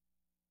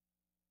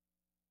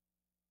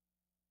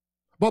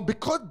 But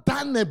because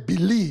Daniel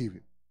believed,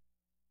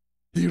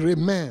 he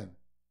remained.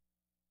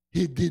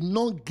 He did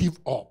not give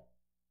up.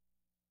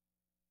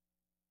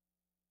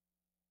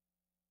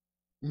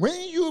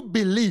 When you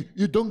believe,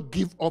 you don't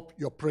give up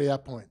your prayer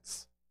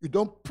points. You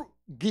don't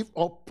give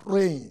up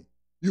praying.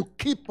 You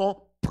keep on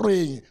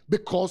praying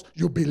because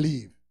you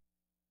believe.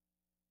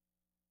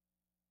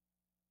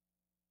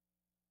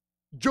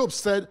 Job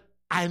said,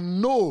 I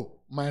know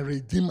my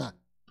Redeemer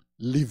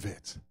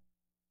liveth.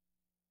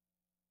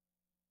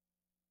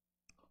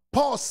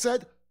 Paul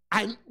said,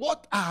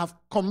 what I have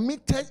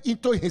committed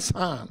into his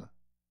hand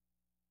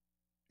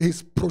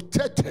is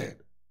protected.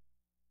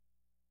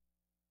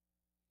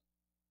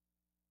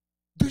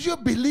 Do you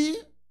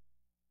believe?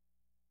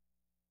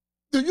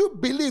 Do you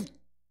believe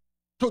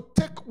to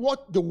take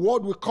what the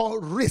world will call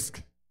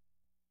risk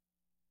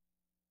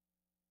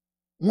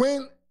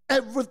when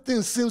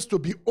everything seems to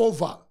be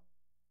over?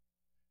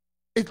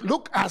 It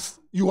looks as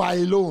you are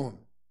alone,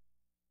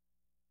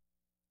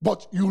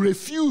 but you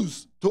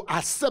refuse to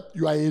accept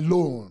you are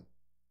alone.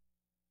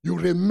 You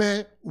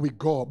remain with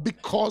God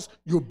because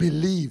you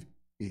believe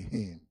in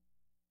him.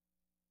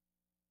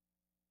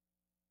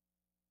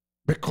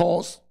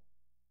 Because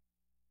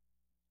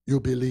you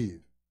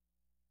believe.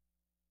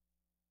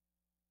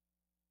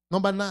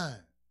 Number 9,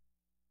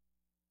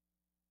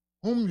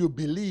 whom you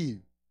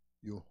believe,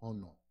 you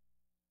honor.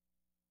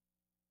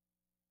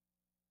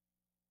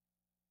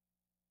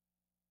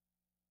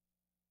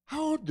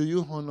 How do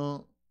you honor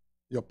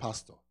your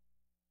pastor?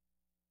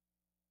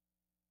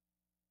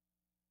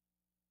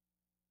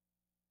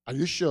 Are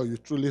you sure you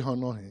truly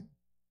honor him?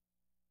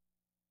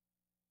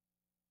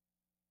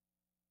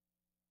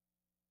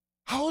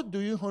 How do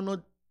you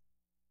honor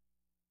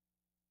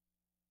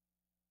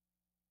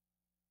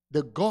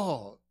the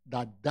God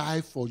that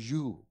died for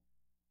you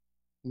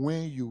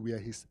when you were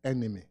his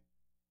enemy?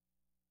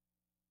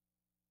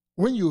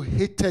 When you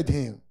hated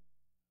him,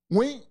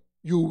 when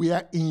you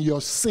were in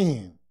your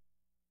sin,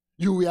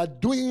 you were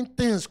doing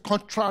things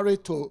contrary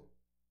to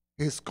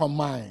his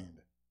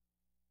command.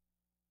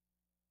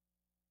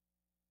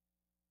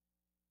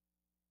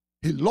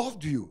 He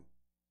loved you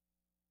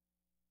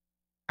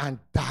and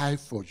died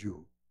for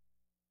you.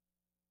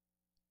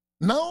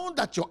 Now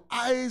that your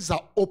eyes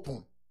are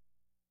open,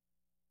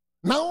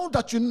 now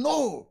that you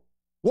know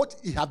what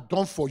he has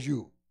done for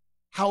you,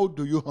 how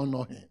do you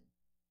honor him?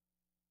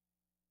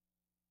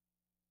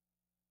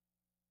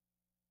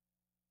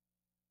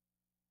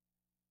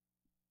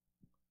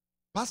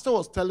 Pastor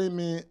was telling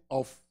me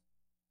of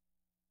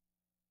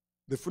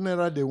the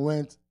funeral they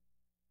went.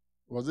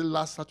 Was it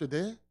last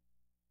Saturday?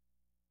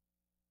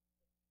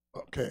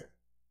 Okay.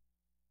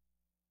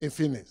 In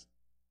Phoenix.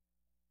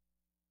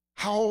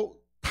 How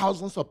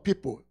thousands of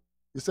people,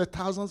 you said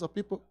thousands of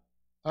people?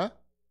 Huh?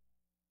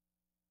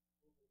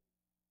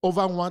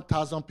 Over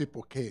 1,000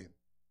 people came.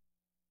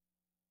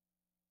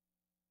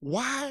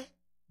 Why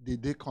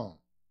did they come?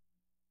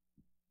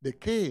 They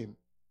came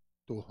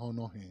to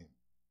honor him.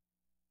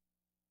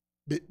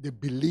 They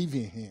believe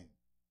in him.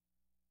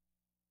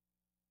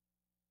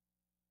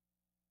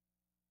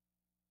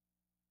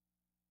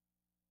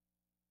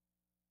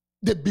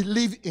 They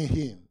believe in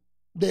him.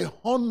 They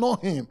honor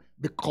him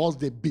because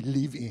they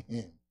believe in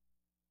him.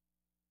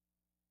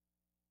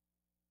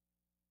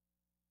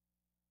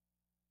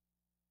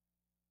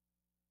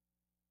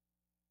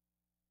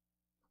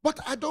 But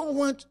I don't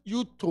want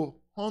you to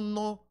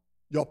honor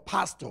your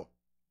pastor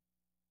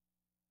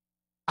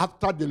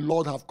after the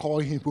Lord have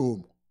called him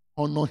home.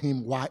 Honor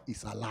him while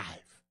he's alive.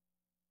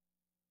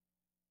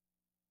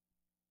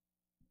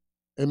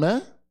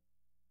 Amen?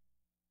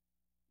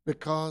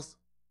 Because,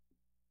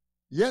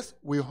 yes,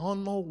 we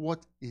honor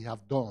what he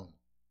have done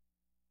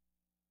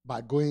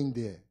by going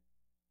there.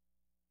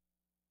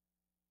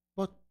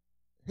 But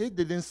he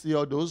didn't see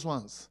all those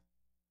ones.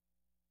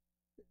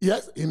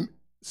 Yes, he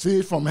see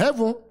it from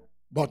heaven,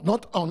 but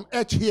not on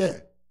earth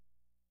here.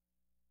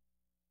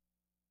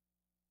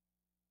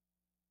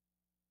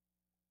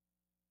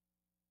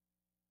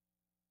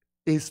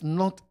 It's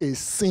not a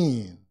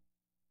sin.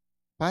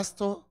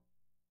 Pastor,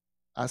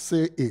 I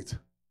say it.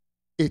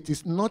 It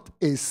is not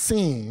a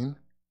sin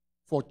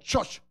for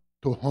church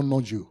to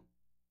honor you.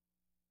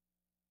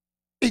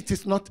 It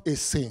is not a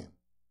sin.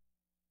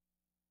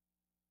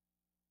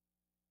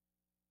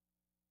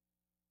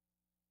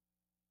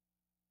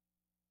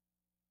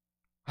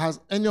 Has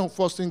any of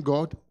us seen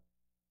God?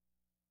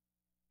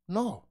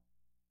 No.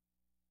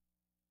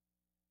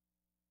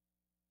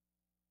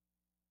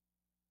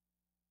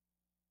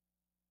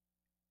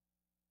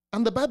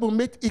 And the Bible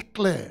made it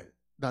clear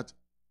that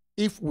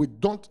if we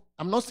don't,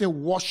 I'm not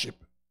saying worship,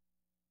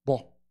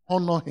 but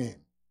honor him,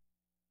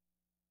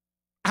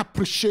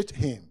 appreciate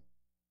him,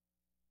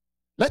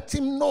 let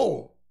him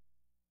know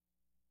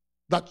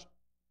that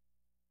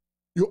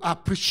you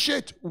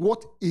appreciate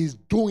what he's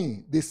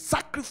doing, the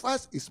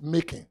sacrifice he's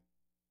making.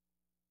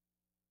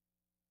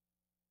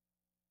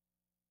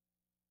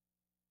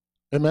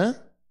 Amen?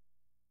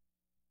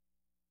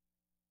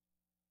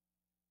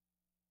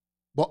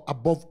 But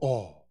above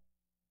all,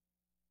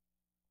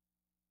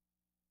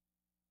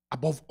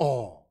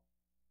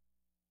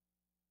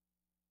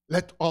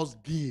 let us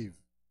give.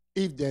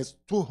 If there's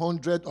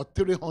 200 or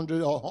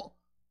 300 or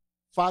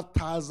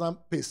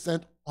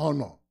 5,000%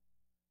 honor,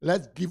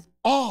 let's give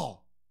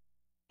all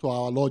to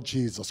our Lord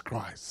Jesus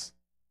Christ.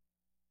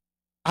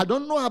 I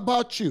don't know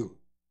about you.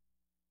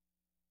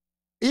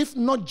 If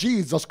not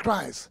Jesus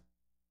Christ,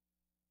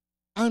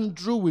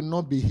 Andrew will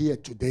not be here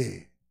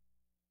today.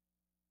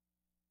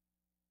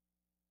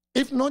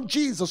 If not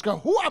Jesus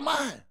Christ, who am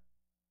I?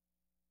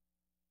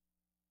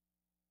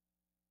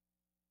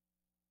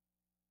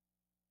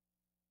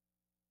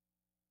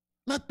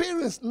 My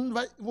parents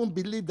never even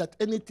believed that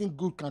anything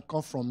good can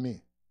come from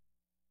me.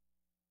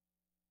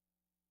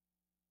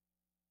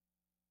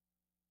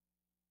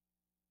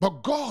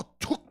 But God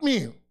took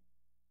me.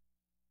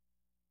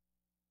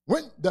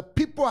 When the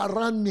people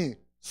around me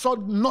saw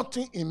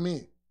nothing in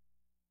me,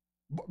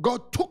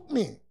 God took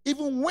me,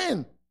 even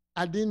when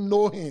I didn't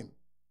know him.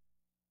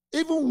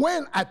 Even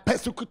when I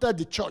persecuted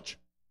the church,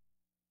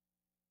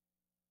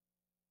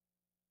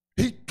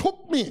 he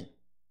took me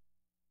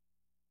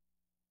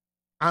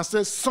and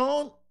said,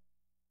 son,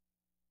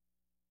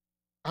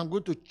 I'm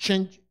going to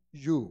change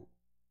you.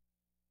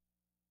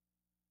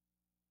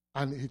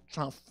 And he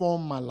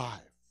transformed my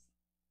life.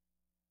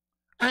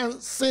 And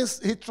since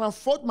he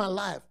transformed my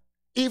life,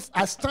 if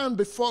I stand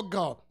before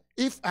God,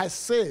 if I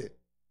say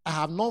I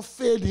have not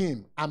failed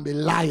him, I'm a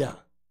liar.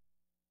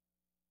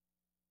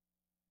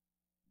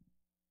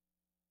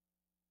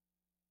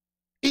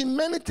 In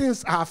many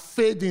things I have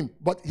failed him,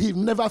 but he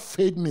never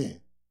failed me.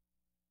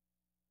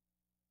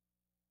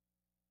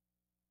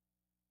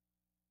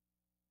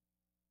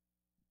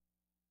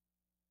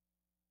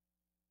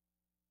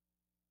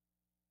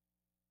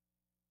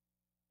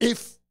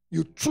 If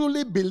you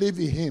truly believe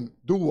in him,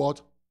 do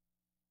what?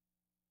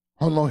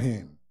 Honor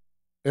him.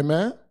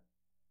 Amen?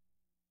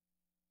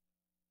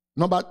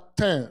 Number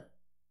 10,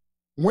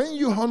 when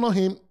you honor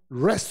him,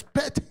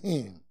 respect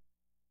him.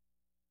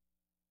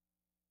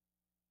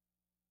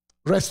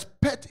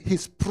 Respect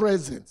his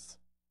presence.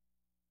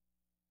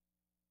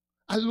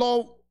 I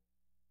love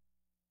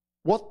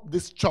what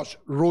this church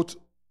wrote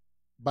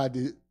by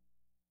the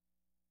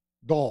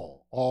door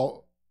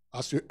or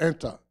as you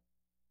enter.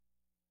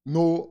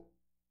 No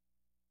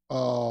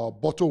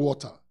bottled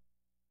water.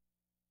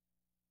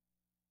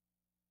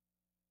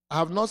 I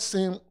have not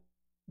seen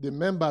the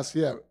members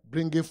here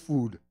bringing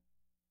food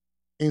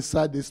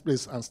inside this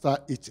place and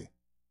start eating.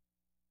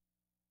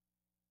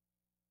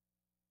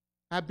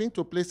 I've been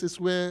to places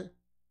where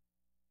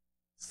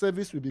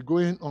service will be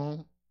going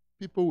on,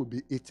 people will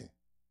be eating.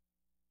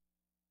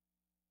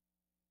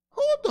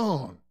 Hold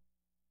on.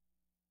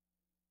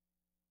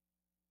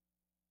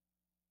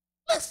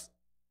 Let's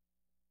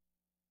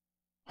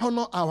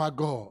honor our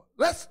God.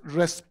 Let's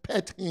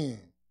respect him.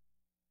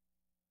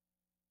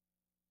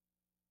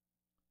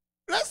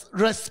 Let's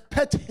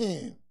respect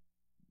him.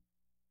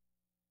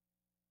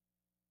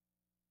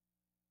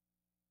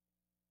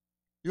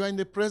 You are in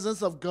the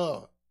presence of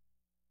God.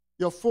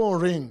 Your phone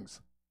rings.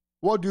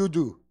 What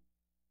do?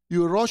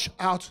 You rush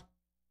out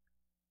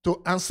to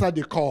answer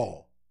the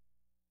call.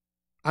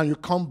 And you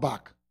come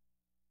back.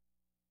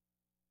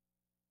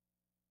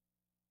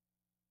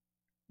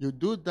 You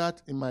do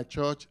that in my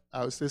church,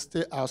 I will say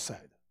stay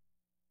outside.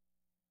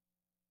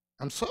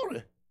 I'm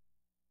sorry.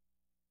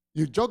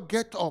 You just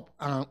get up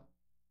and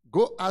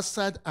go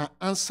outside and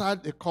answer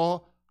the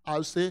call. I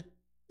will say,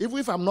 even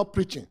if I'm not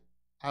preaching,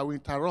 I will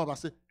interrupt and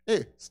say,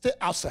 hey, stay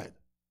outside.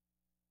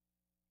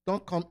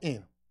 Don't come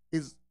in.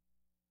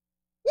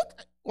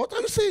 What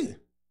are you saying?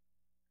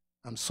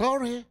 I'm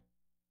sorry.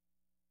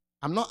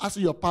 I'm not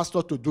asking your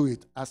pastor to do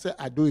it. I say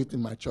I do it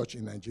in my church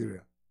in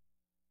Nigeria.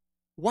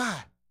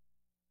 Why?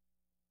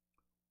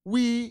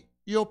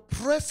 Your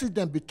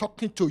president be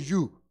talking to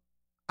you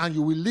and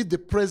you will leave the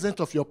presence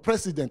of your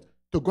president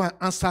to go and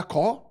answer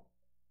call?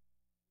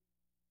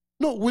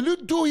 No, will you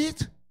do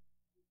it?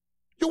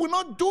 You will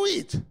not do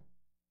it.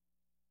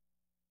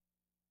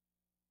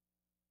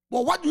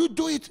 But why do you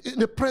do it in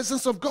the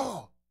presence of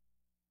God?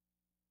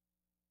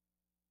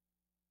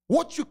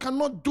 What you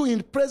cannot do in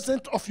the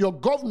presence of your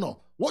governor,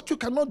 what you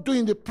cannot do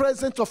in the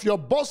presence of your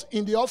boss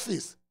in the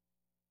office,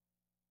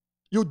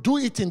 you do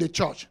it in the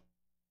church.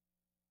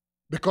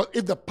 Because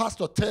if the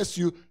pastor tells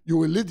you, you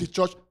will leave the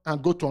church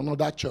and go to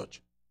another church.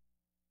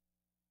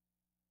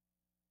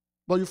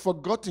 But you've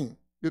forgotten,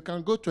 you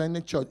can go to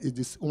any church, it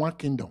is one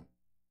kingdom.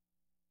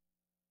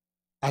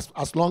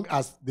 As long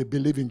as they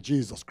believe in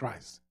Jesus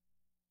Christ.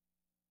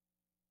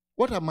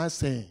 What am I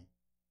saying?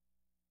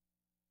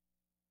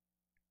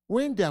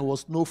 When there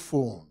was no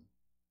phone,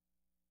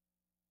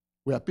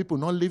 were people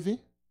not living?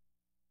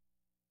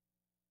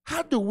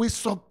 How do we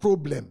solve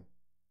problem?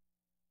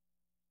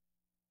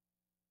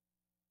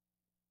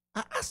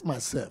 I ask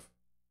myself,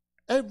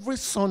 every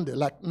Sunday,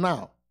 like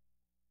now,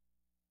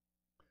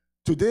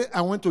 today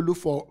I went to look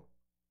for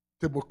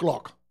table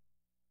clock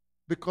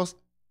because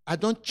I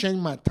don't change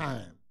my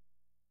time.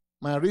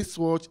 My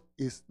wristwatch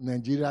is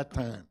Nigeria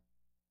time.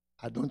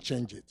 I don't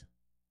change it.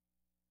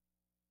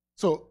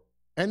 So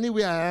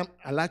anywhere I am,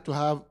 I like to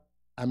have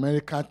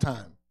American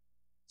time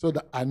so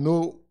that I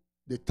know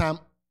the time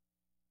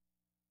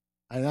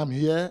I am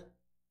here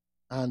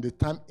and the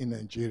time in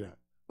Nigeria.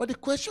 But the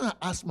question I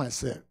ask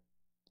myself,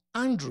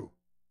 Andrew,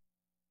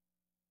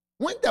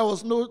 when there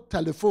was no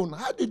telephone,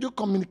 how did you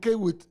communicate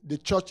with the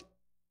church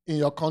in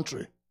your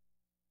country?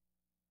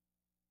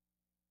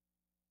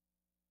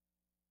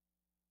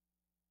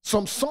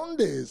 Some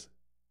Sundays,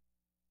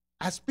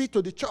 I speak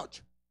to the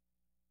church.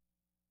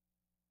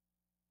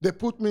 They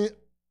put me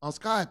on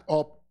Skype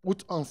or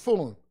put on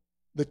phone.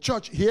 The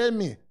church hear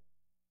me.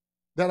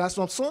 There are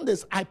some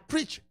Sundays I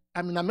preach.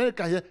 I'm in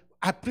America here.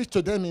 I preach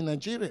to them in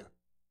Nigeria.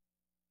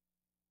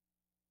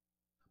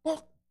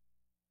 But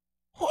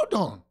hold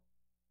on.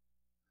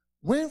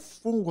 When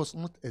phone was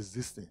not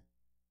existing,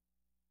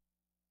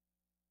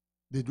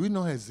 did we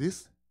not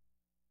exist?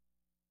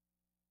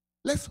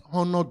 Let's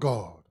honor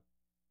God.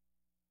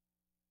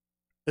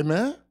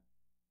 Amen?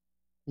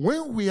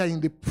 When we are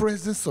in the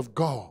presence of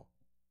God,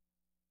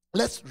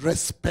 let's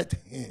respect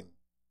Him.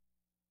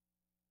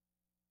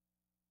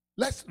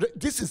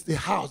 This is the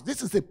house.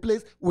 This is the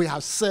place we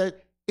have said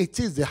it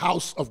is the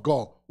house of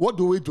God. What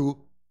do?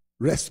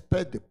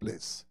 Respect the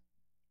place.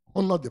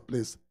 Honor the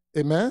place.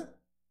 Amen?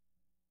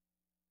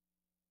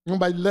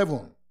 Number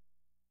 11.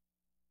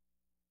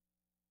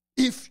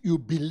 If you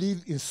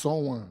believe in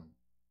someone,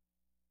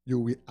 you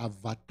will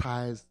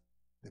advertise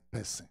the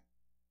person.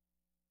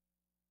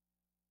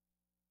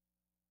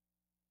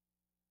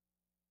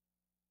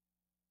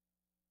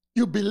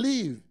 You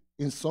believe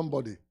in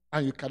somebody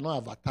and you cannot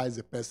advertise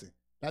the person.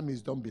 That means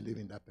you don't believe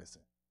in that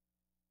person.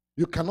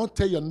 You cannot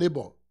tell your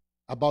neighbor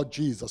about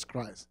Jesus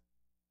Christ.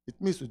 It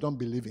means you don't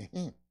believe in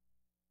Him.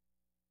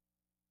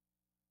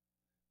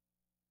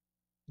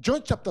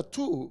 John chapter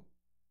 2,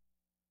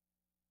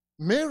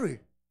 Mary,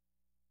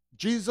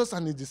 Jesus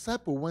and his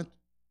disciple went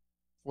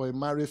for a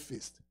marriage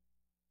feast.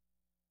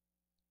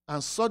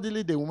 And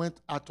suddenly they went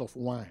out of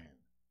wine.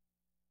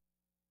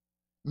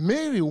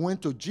 Mary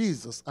went to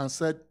Jesus and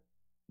said,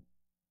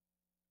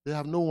 they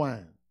have no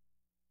wine.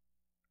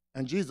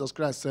 And Jesus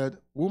Christ said,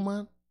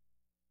 woman,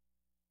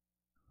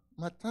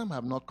 my time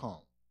have not come.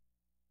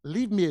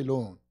 Leave me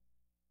alone.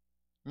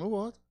 You know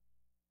what?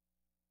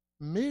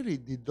 Mary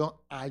did not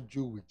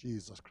argue with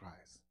Jesus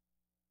Christ.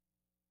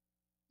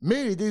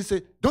 Mary didn't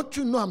say, don't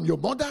you know I'm your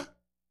mother?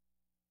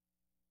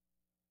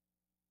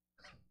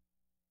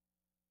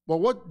 But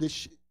what did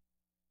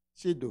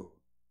she do?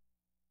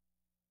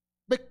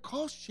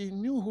 Because she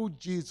knew who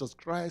Jesus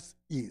Christ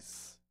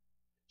is.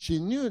 She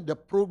knew the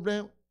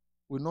problem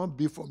will not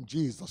be from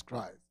Jesus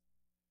Christ.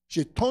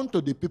 She turned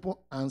to the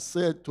people and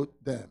said to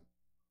them,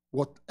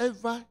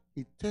 whatever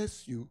He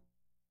tells you,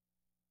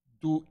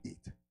 do it.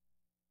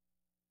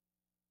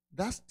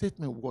 That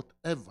statement,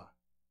 whatever,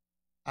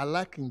 I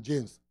like in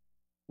James,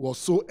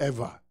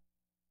 whatsoever.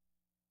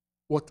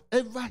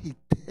 Whatever He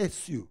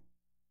tells you,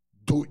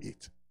 do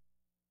it.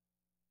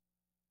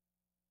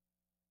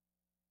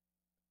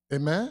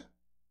 Amen?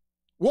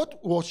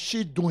 What was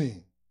she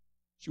doing?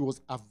 She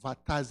was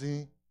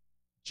advertising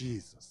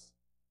Jesus.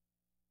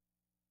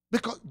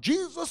 Because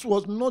Jesus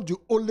was not the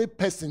only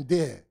person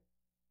there.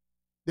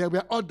 There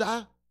were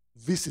other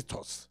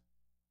visitors.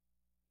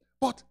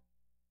 But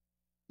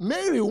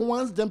Mary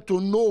wants them to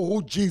know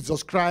who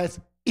Jesus Christ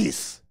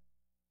is.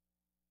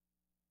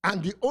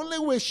 And the only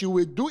way she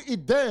will do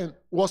it then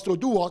was to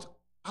do what?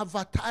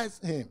 Advertise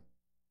Him.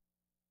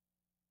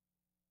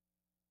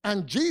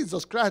 And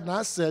Jesus Christ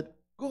now said,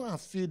 go and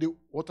fill the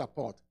water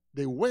pot.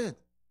 They went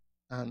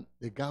and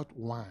they got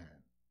wine.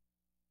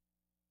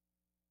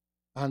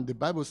 And the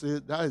Bible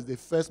says that is the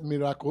first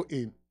miracle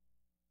in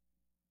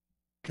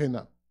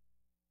Canaan.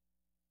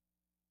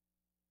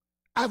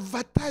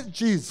 Advertise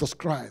Jesus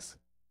Christ.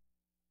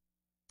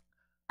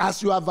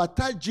 As you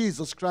advertise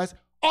Jesus Christ,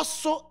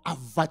 also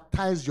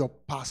advertise your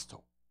pastor.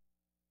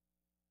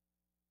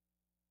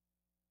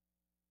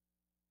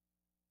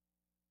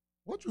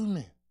 What do you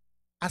mean?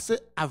 I say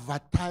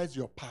advertise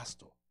your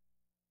pastor.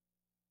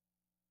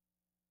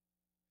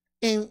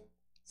 In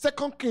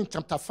 2 Kings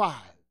chapter 5,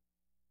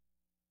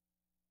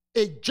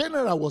 a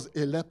general was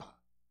a leper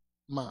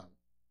man.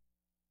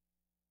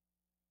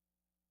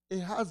 A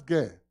house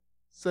girl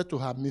said to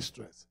her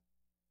mistress,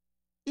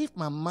 if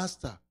my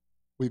master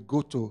will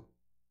go to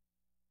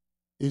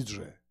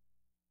Israel,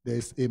 there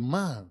is a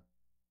man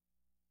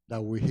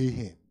that will hear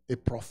him, a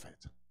prophet.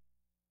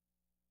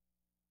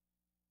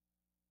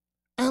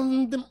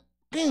 And the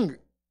king,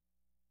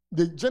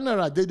 the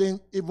general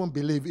didn't even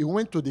believe. He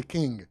went to the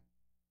king.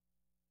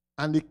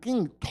 And the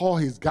king tore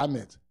his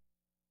garment.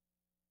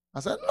 I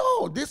said,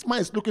 no, this man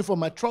is looking for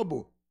my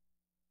trouble.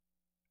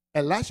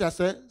 Elisha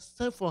said,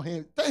 send for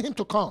him. Tell him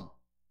to come.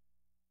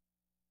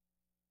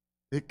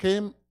 He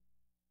came.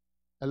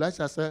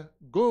 Elisha said,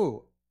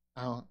 go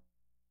and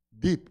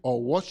dip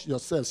or wash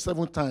yourself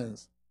 7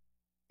 times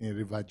in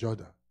River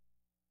Jordan.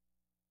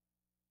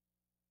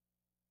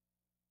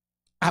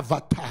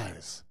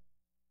 Advertise.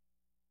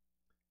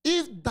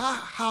 If that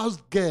house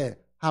girl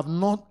have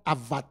not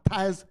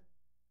advertised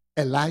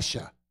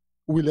Elisha,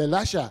 will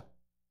Elisha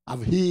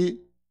have he?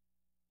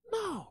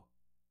 No.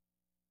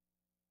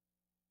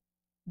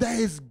 There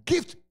is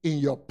gift in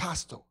your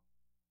pastor.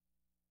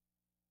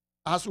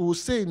 As we will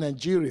say in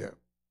Nigeria,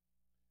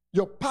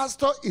 your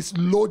pastor is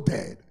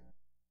loaded.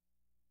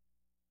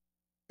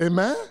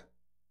 Amen?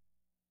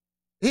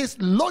 He's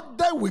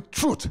loaded with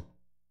truth.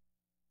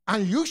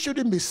 And you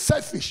shouldn't be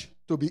selfish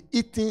to be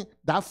eating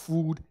that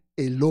food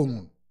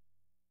alone.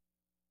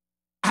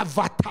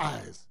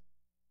 Advertise.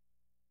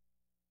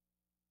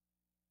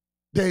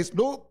 There is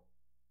no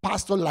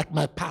pastor like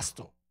my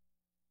pastor.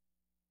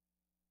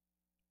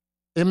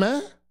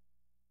 Amen?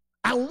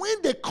 And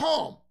when they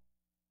come,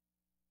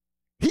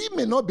 he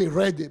may not be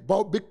ready,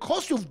 but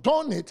because you've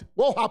done it,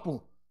 what will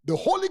happen? The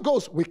Holy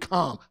Ghost will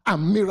come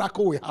and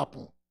miracle will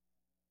happen.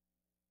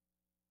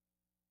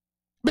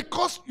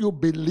 Because you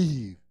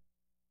believe.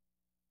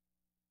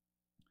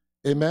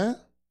 Amen?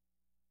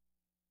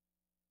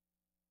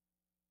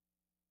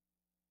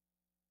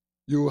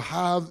 You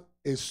have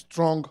a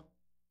strong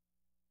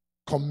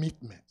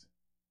commitment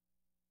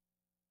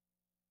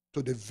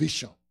to the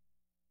vision.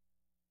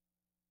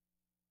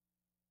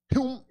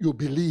 Whom you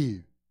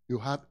believe, you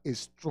have a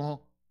strong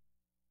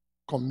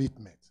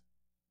commitment.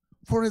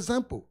 For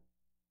example,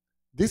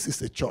 this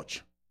is a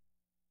church.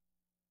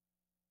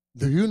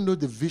 Do you know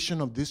the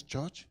vision of this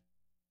church?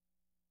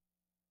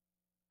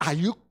 Are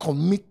you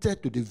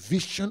committed to the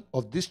vision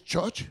of this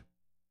church?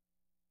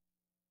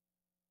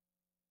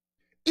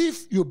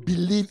 If you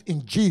believe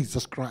in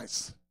Jesus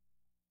Christ,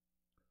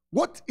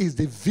 what is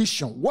the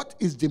vision? What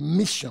is the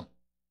mission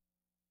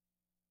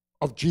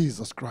of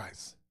Jesus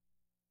Christ?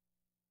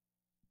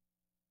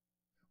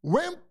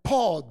 When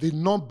Paul did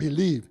not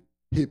believe,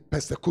 he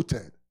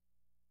persecuted.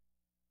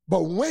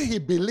 But when he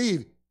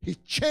believed, he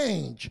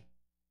changed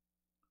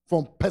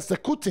from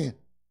persecuting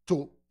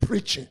to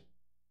preaching.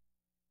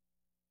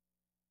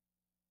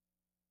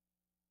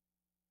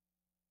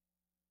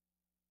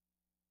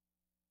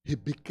 He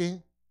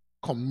became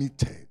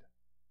committed.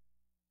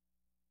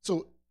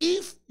 So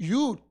if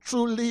you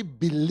truly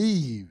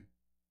believe,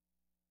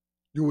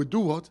 you will do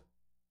what?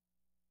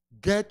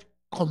 Get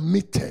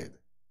committed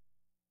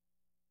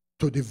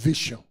to the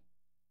vision.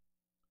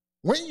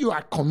 When you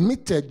are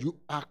committed, you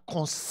are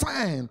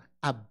concerned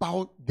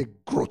about the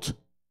growth.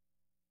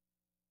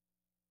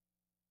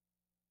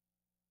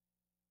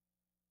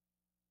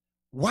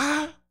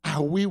 Why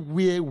are we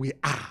where we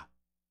are?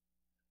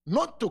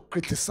 Not to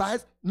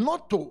criticize,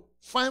 not to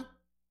find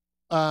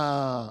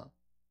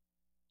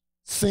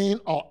sin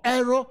or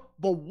error,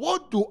 but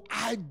what do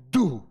I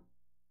do?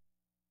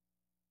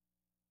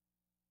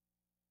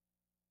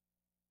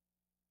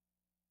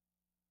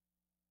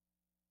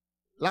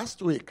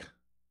 Last week,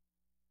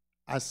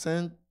 I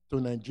sent to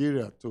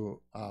Nigeria to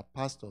our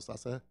pastors. I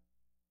said,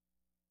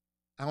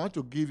 I want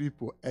to give you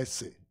an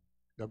essay.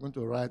 You're going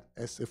to write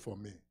essay for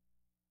me.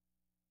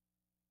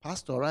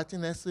 Pastor,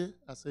 writing essay?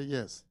 I said,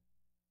 yes.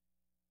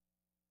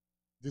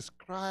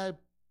 Describe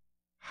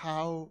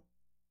how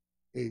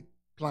a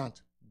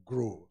plant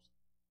grows.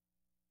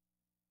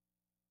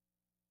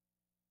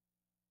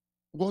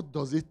 What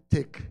does it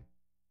take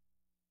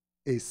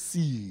a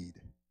seed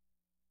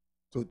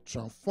to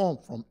transform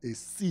from a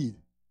seed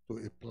to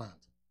a plant?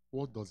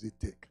 What does it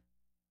take?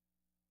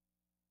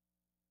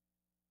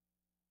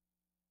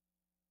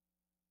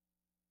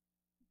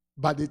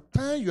 By the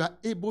time you are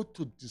able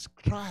to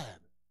describe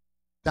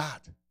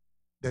that,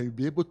 then you'll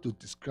be able to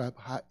describe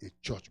how a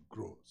church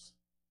grows.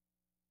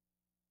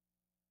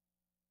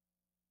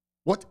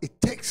 What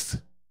it takes.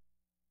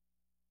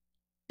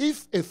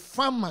 If a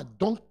farmer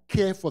don't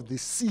care for the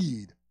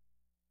seed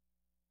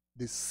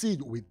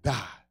will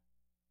die.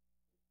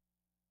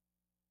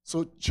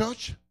 So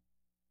church,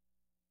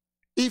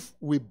 if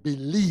we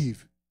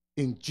believe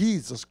in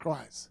Jesus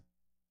Christ,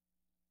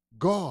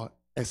 God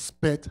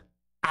expects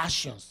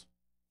actions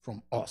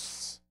from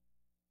us.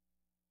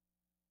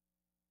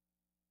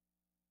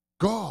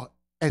 God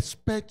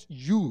expects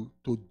you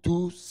to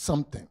do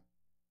something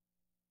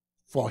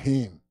for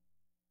him.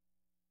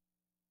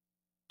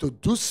 To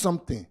do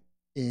something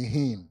in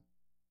him.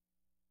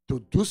 To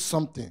do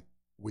something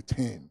with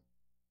him.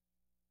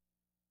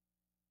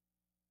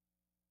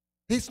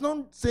 He's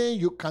not saying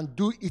you can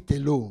do it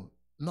alone.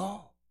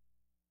 No.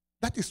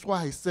 That is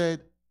why he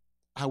said,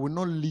 I will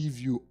not leave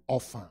you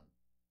orphan.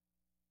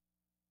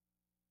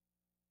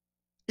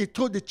 He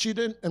told the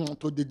children and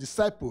to the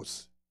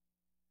disciples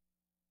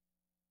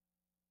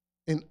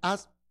in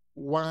Acts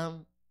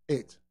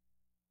 1:8,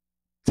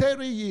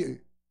 30 years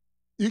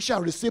you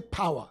shall receive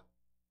power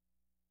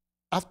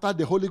after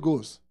the Holy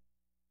Ghost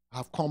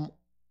have come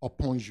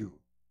upon you.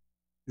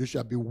 You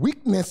shall be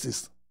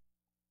witnesses.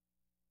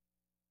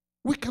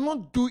 We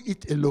cannot do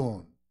it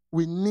alone.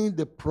 We need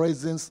the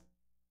presence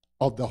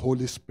of the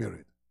Holy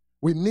Spirit.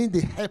 We need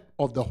the help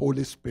of the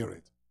Holy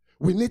Spirit.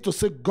 We need to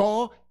say,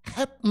 God,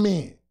 help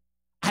me.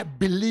 I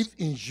believe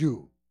in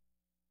you.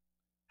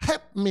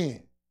 Help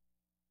me.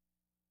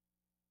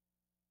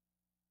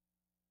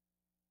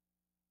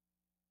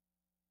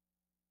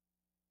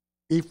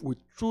 If we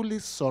truly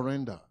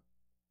surrender,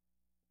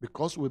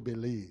 because we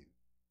believe,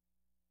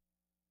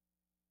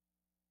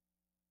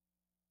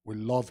 we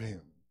love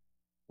him,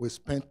 we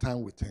spend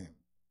time with him,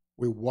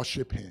 we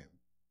worship him,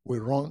 we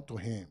run to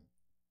him,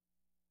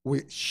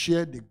 we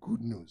share the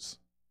good news,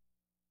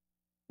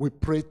 we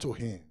pray to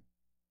him,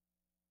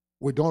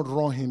 we don't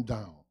run him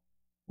down,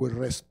 we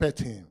respect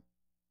him,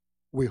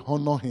 we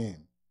honor him,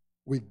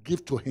 we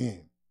give to him,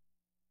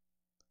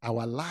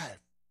 our life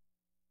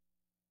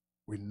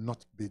will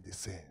not be the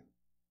same.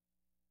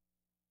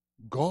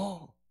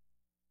 God,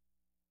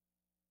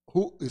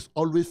 who is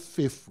always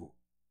faithful,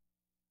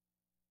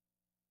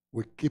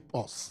 will keep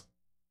us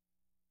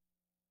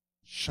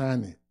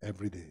shining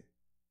every day.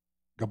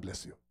 God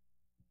bless you.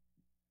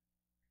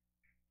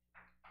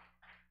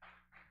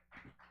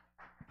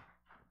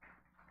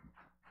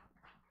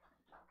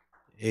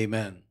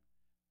 Amen.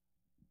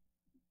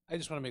 I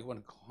just want to make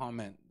one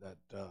comment that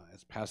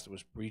as Pastor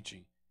was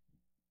preaching,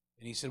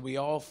 and he said, we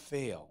all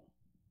fail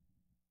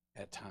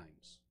at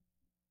times.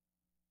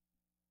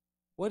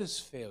 What is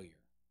failure?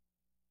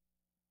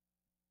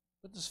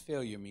 What does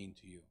failure mean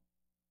to you?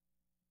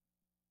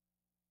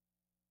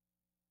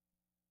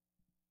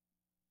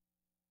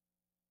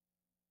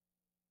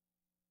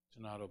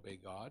 To not obey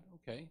God?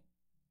 Okay.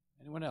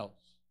 Anyone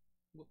else?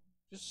 Well,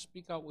 just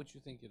speak out what you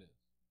think it is.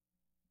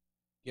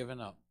 Giving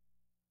up.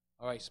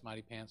 All right,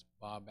 Smarty Pants,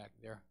 Bob back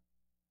there.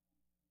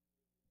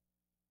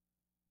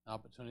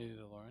 Opportunity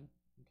to learn.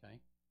 Okay.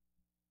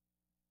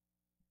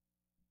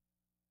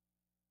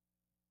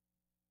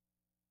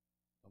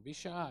 Don't be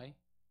shy.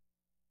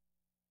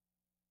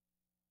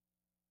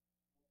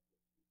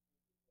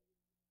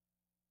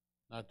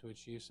 Not to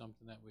achieve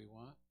something that we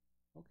want.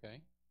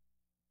 Okay.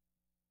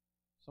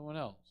 Someone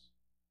else.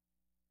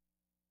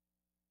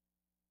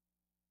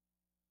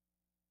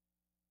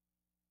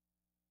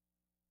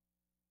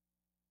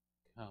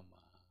 Come on.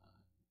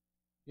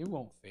 You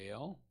won't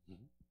fail.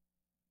 Mm-hmm.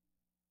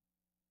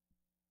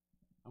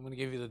 I'm going to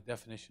give you the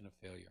definition of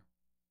failure.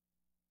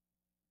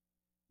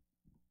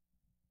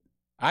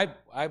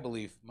 I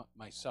believe,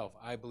 myself,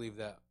 I believe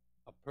that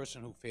a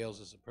person who fails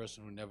is a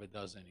person who never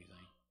does anything.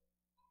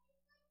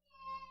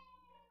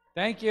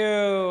 Thank you.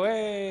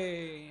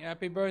 Hey,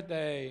 happy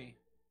birthday.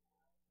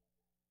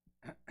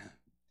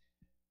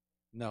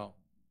 No.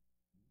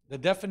 The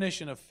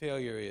definition of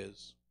failure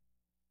is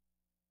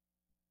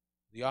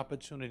the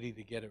opportunity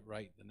to get it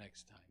right the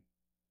next time.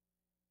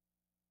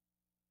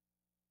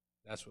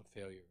 That's what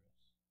failure is.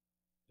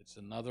 It's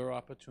another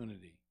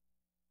opportunity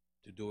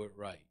to do it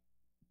right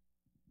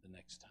the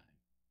next time.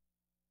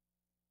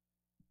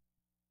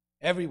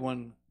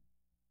 Everyone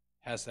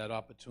has that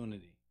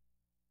opportunity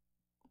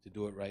to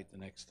do it right the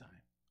next time.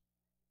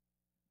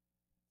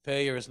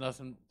 Failure is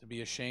nothing to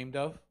be ashamed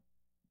of.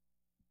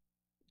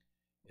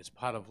 It's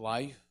part of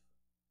life.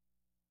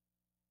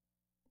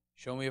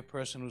 Show me a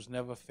person who's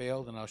never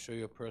failed, and I'll show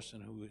you a person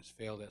who has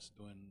failed that's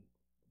doing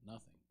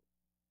nothing.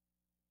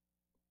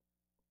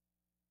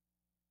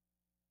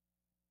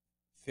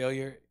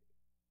 Failure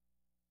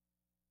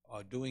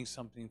or doing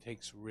something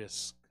takes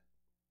risk.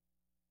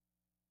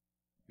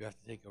 You have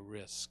to take a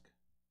risk.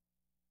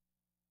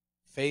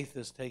 Faith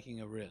is taking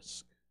a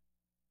risk.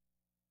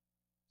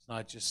 It's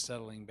not just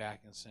settling back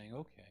and saying,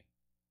 okay.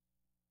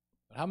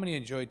 But how many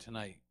enjoyed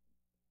tonight?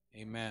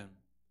 Amen.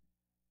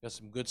 Got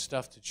some good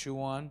stuff to chew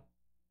on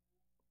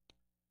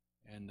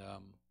and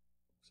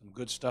some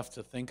good stuff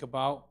to think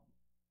about.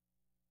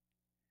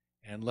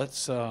 And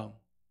let's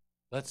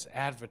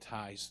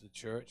advertise the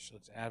church.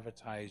 Let's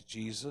advertise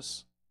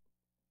Jesus.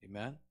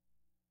 Amen.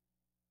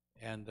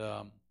 And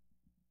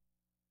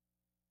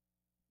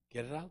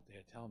get it out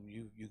there. Tell them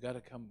you got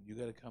to come. You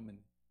got to come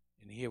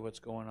and hear what's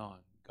going on.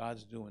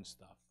 God's doing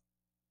stuff.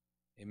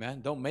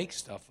 Amen. Don't make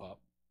stuff up.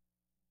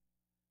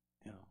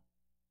 You know.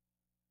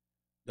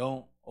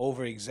 Don't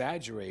over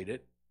exaggerate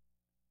it.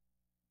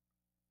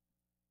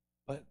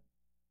 But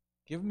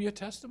give them your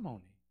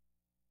testimony.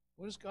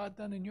 What has God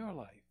done in your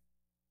life?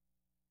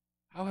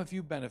 How have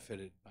you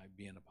benefited by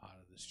being a part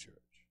of this church?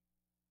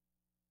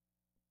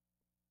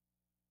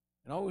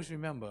 And always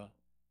remember,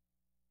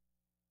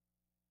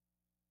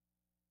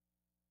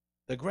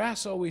 the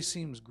grass always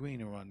seems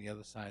greener on the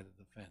other side of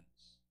the fence.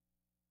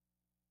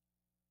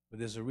 But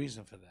there's a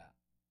reason for that.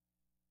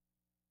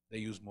 They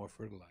use more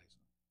fertilizer.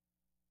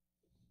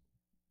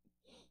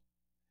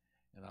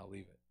 And I'll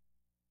leave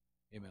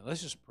it. Amen.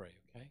 Let's just pray,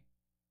 okay?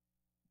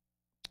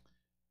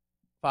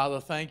 Father,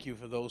 thank you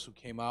for those who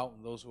came out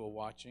and those who are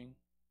watching.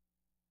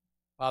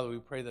 Father, we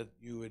pray that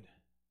you would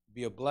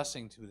be a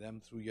blessing to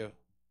them through your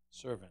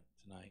servant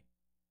tonight.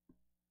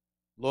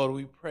 Lord,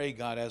 we pray,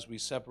 God, as we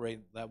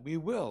separate, that we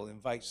will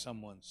invite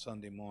someone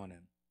Sunday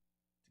morning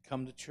to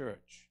come to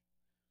church,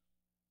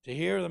 to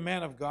hear the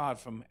man of God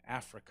from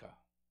Africa.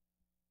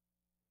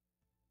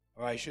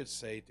 Or I should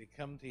say, to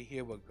come to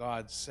hear what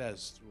God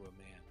says through a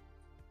man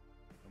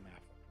from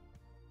Africa.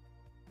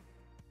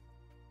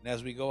 And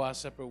as we go our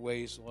separate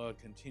ways, Lord,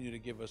 continue to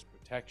give us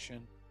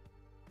protection,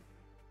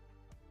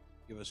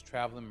 give us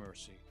traveling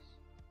mercies.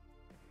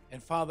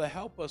 And Father,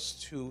 help us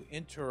to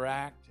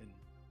interact and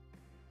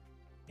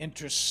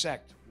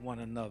intersect one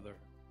another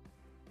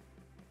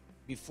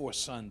before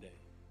Sunday,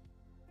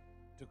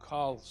 to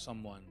call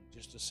someone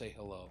just to say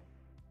hello.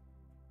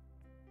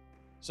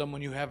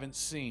 Someone you haven't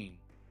seen,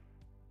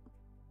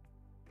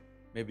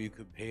 maybe you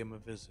could pay him a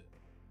visit.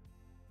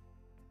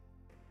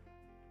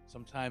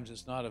 Sometimes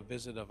it's not a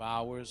visit of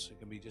hours. It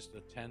can be just a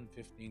 10,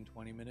 15,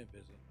 20-minute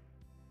visit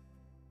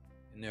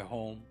in their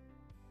home,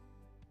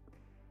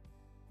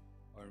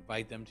 or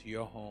invite them to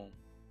your home,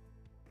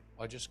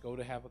 or just go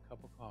to have a cup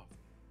of coffee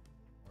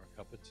or a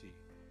cup of tea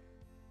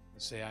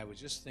and say, I was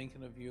just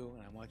thinking of you,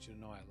 and I want you to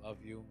know I love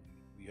you.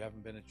 You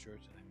haven't been at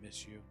church, and I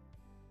miss you.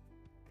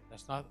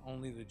 That's not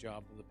only the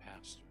job of the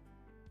pastor.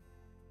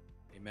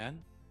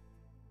 Amen?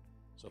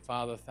 So,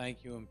 Father,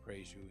 thank you and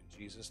praise you in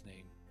Jesus'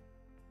 name.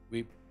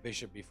 We,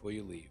 Bishop, before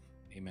you leave,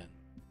 amen.